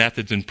his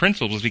methods and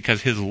principles,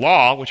 because his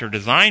law, which are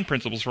design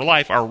principles for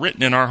life, are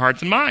written in our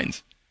hearts and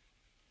minds.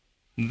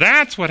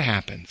 That's what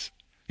happens.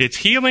 It's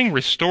healing,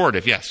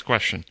 restorative. Yes,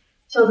 question.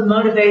 So the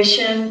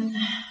motivation,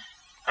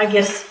 I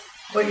guess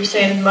what you're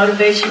saying, the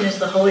motivation is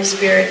the Holy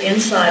Spirit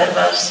inside of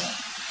us,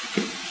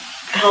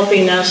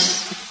 helping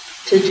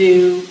us to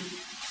do,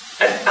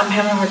 I'm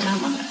having a hard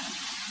time on that.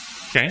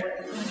 Okay.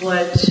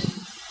 What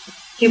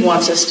He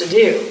wants us to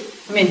do.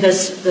 I mean,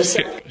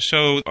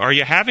 So are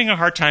you having a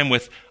hard time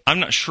with, I'm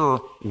not sure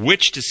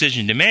which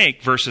decision to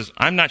make versus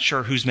I'm not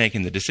sure who's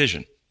making the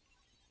decision?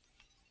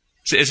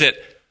 So is it,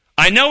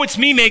 I know it's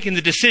me making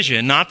the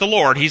decision, not the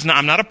Lord.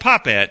 I'm not a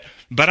puppet,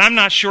 but I'm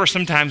not sure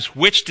sometimes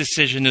which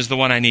decision is the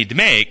one I need to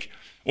make.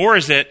 Or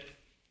is it,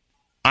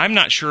 I'm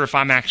not sure if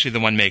I'm actually the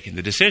one making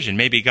the decision.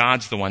 Maybe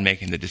God's the one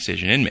making the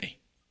decision in me.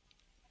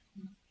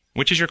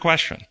 Which is your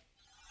question?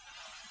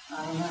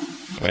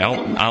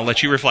 Well, I'll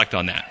let you reflect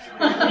on that.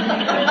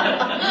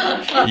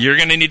 You're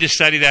going to need to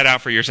study that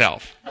out for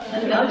yourself.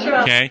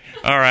 Okay?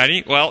 All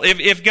righty. Well,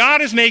 if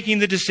God is making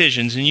the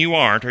decisions and you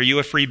aren't, are you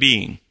a free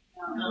being?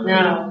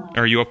 No.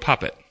 Are you a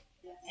puppet?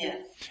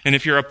 Yes. And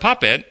if you're a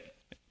puppet,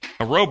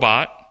 a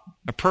robot,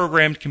 a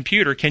programmed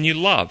computer, can you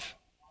love?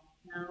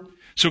 No.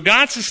 So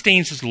God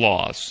sustains His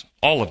laws,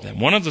 all of them.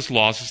 One of those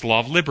laws is the law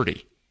of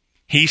liberty.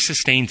 He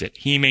sustains it.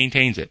 He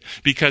maintains it.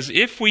 Because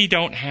if we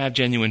don't have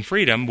genuine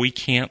freedom, we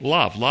can't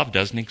love. Love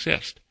doesn't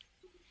exist.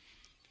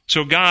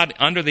 So God,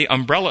 under the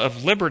umbrella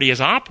of liberty, is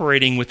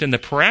operating within the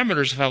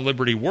parameters of how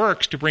liberty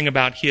works to bring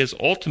about His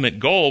ultimate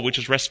goal, which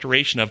is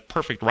restoration of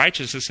perfect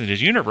righteousness in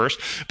His universe.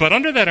 But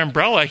under that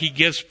umbrella, He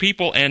gives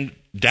people and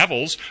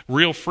devils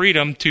real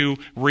freedom to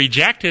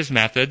reject His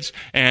methods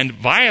and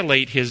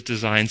violate His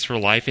designs for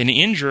life and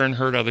injure and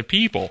hurt other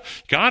people.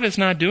 God is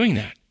not doing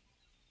that.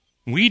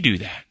 We do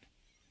that.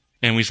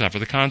 And we suffer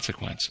the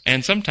consequence.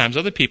 And sometimes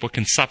other people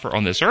can suffer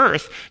on this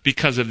earth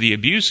because of the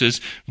abuses,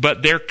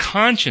 but their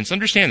conscience,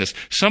 understand this,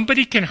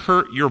 somebody can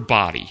hurt your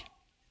body.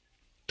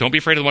 Don't be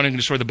afraid of the one who can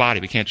destroy the body,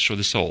 but can't destroy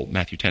the soul,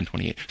 Matthew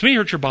 10:28. Somebody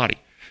hurt your body.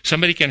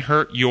 Somebody can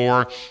hurt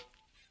your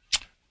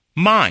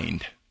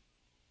mind,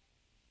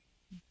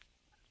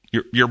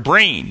 your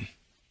brain,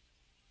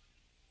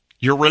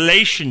 your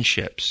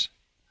relationships,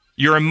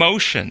 your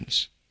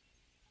emotions.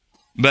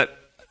 But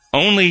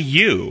only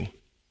you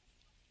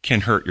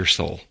can hurt your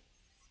soul.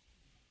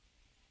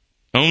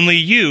 Only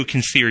you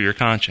can sear your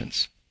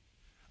conscience.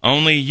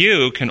 Only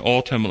you can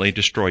ultimately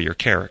destroy your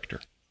character.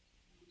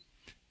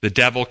 The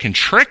devil can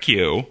trick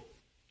you,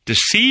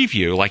 deceive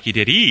you like he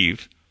did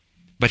Eve,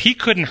 but he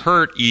couldn't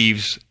hurt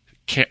Eve's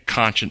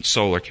conscience,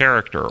 soul, or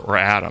character, or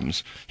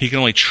Adam's. He can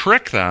only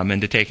trick them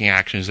into taking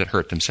actions that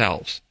hurt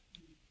themselves.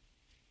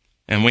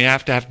 And we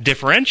have to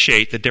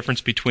differentiate the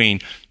difference between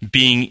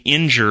being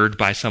injured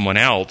by someone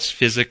else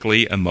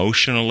physically,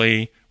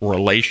 emotionally,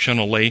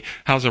 relationally.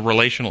 How's a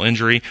relational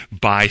injury?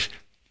 By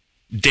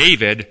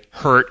David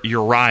hurt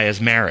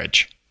Uriah's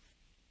marriage.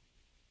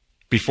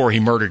 Before he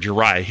murdered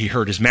Uriah, he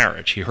hurt his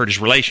marriage. He hurt his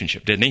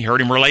relationship, didn't he? He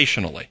hurt him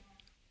relationally.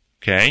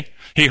 Okay?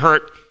 He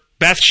hurt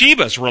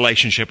Bathsheba's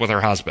relationship with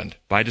her husband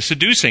by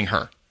seducing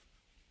her.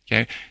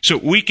 Okay? So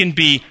we can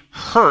be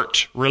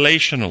hurt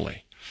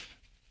relationally.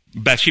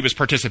 Bathsheba's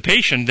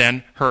participation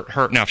then hurt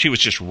her. Now, if she was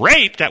just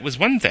raped, that was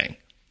one thing.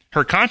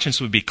 Her conscience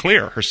would be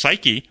clear. Her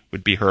psyche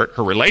would be hurt.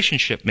 Her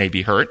relationship may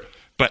be hurt,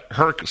 but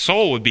her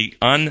soul would be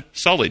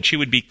unsullied. She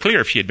would be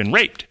clear if she had been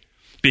raped.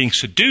 Being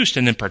seduced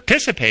and then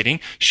participating,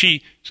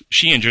 she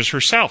injures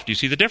herself. Do you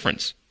see the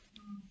difference?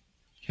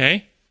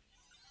 Okay?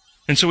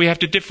 And so we have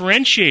to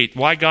differentiate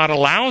why God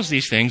allows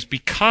these things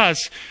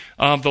because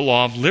of the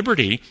law of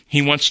liberty.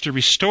 He wants to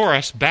restore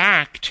us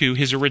back to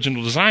His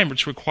original design,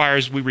 which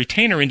requires we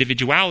retain our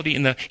individuality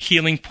in the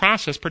healing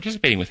process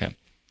participating with Him.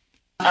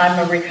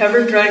 I'm a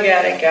recovered drug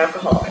addict,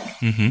 alcoholic.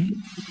 Mm-hmm.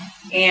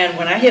 And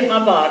when I hit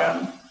my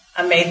bottom,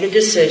 I made the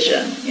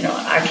decision,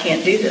 I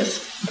can't do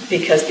this.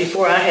 Because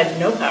before I had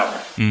no power.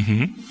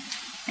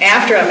 Mm-hmm.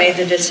 After I made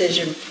the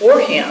decision for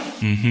Him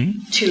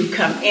mm-hmm. to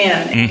come in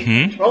and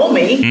mm-hmm. control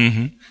me.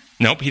 Mm-hmm.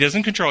 Nope, He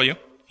doesn't control you.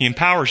 He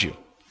empowers you.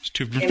 It's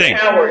two different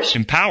things.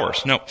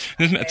 Empowers. No.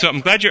 So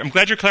I'm glad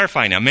you're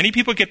clarifying now. Many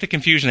people get the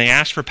confusion. They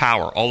ask for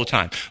power all the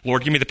time.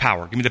 Lord, give me the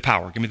power. Give me the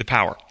power. Give me the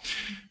power.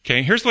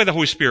 Okay, here's the way the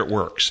Holy Spirit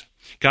works.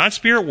 God's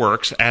Spirit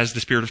works as the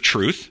Spirit of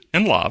truth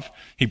and love.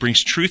 He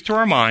brings truth to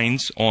our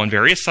minds on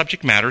various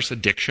subject matters,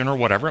 addiction or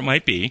whatever it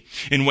might be,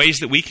 in ways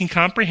that we can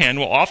comprehend,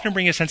 will often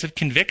bring a sense of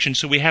conviction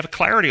so we have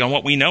clarity on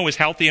what we know is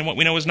healthy and what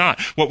we know is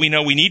not, what we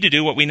know we need to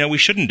do, what we know we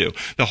shouldn't do.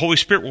 The Holy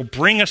Spirit will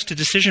bring us to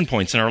decision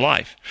points in our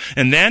life.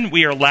 And then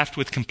we are left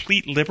with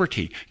complete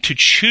liberty to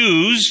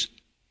choose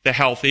the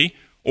healthy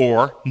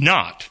or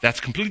not. That's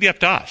completely up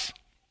to us.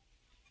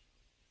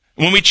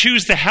 When we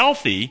choose the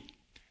healthy,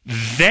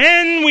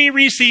 then we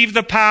receive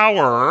the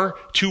power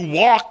to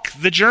walk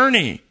the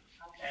journey.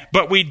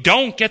 But we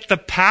don't get the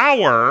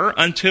power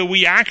until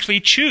we actually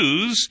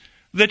choose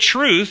the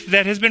truth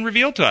that has been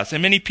revealed to us.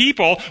 And many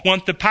people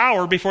want the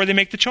power before they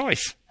make the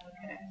choice.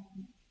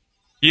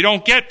 You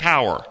don't get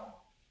power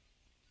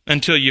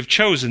until you've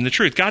chosen the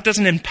truth. God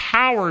doesn't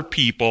empower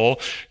people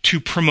to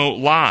promote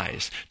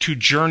lies, to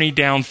journey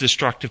down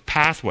destructive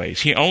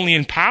pathways. He only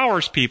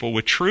empowers people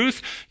with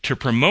truth, to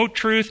promote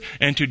truth,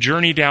 and to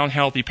journey down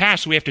healthy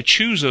paths. So we have to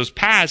choose those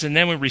paths, and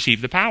then we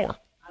receive the power.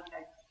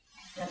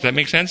 Does that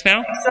make sense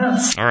now? Makes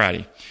sense. All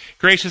righty.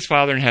 Gracious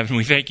Father in heaven,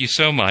 we thank you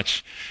so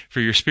much for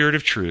your spirit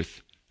of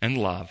truth and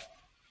love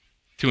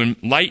to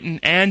enlighten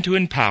and to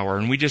empower.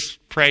 And we just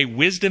pray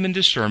wisdom and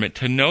discernment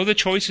to know the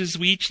choices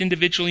we each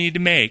individually need to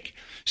make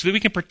so that we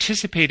can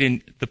participate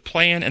in the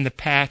plan and the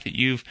path that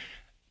you've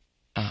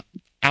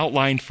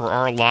outlined for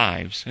our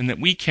lives, and that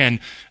we can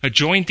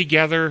join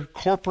together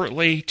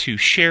corporately to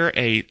share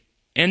a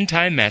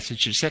end-time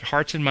message to set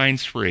hearts and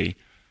minds free,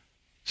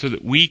 so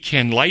that we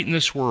can lighten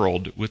this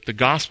world with the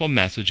gospel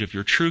message of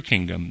your true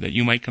kingdom, that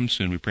you might come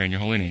soon. We pray in your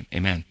holy name.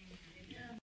 Amen.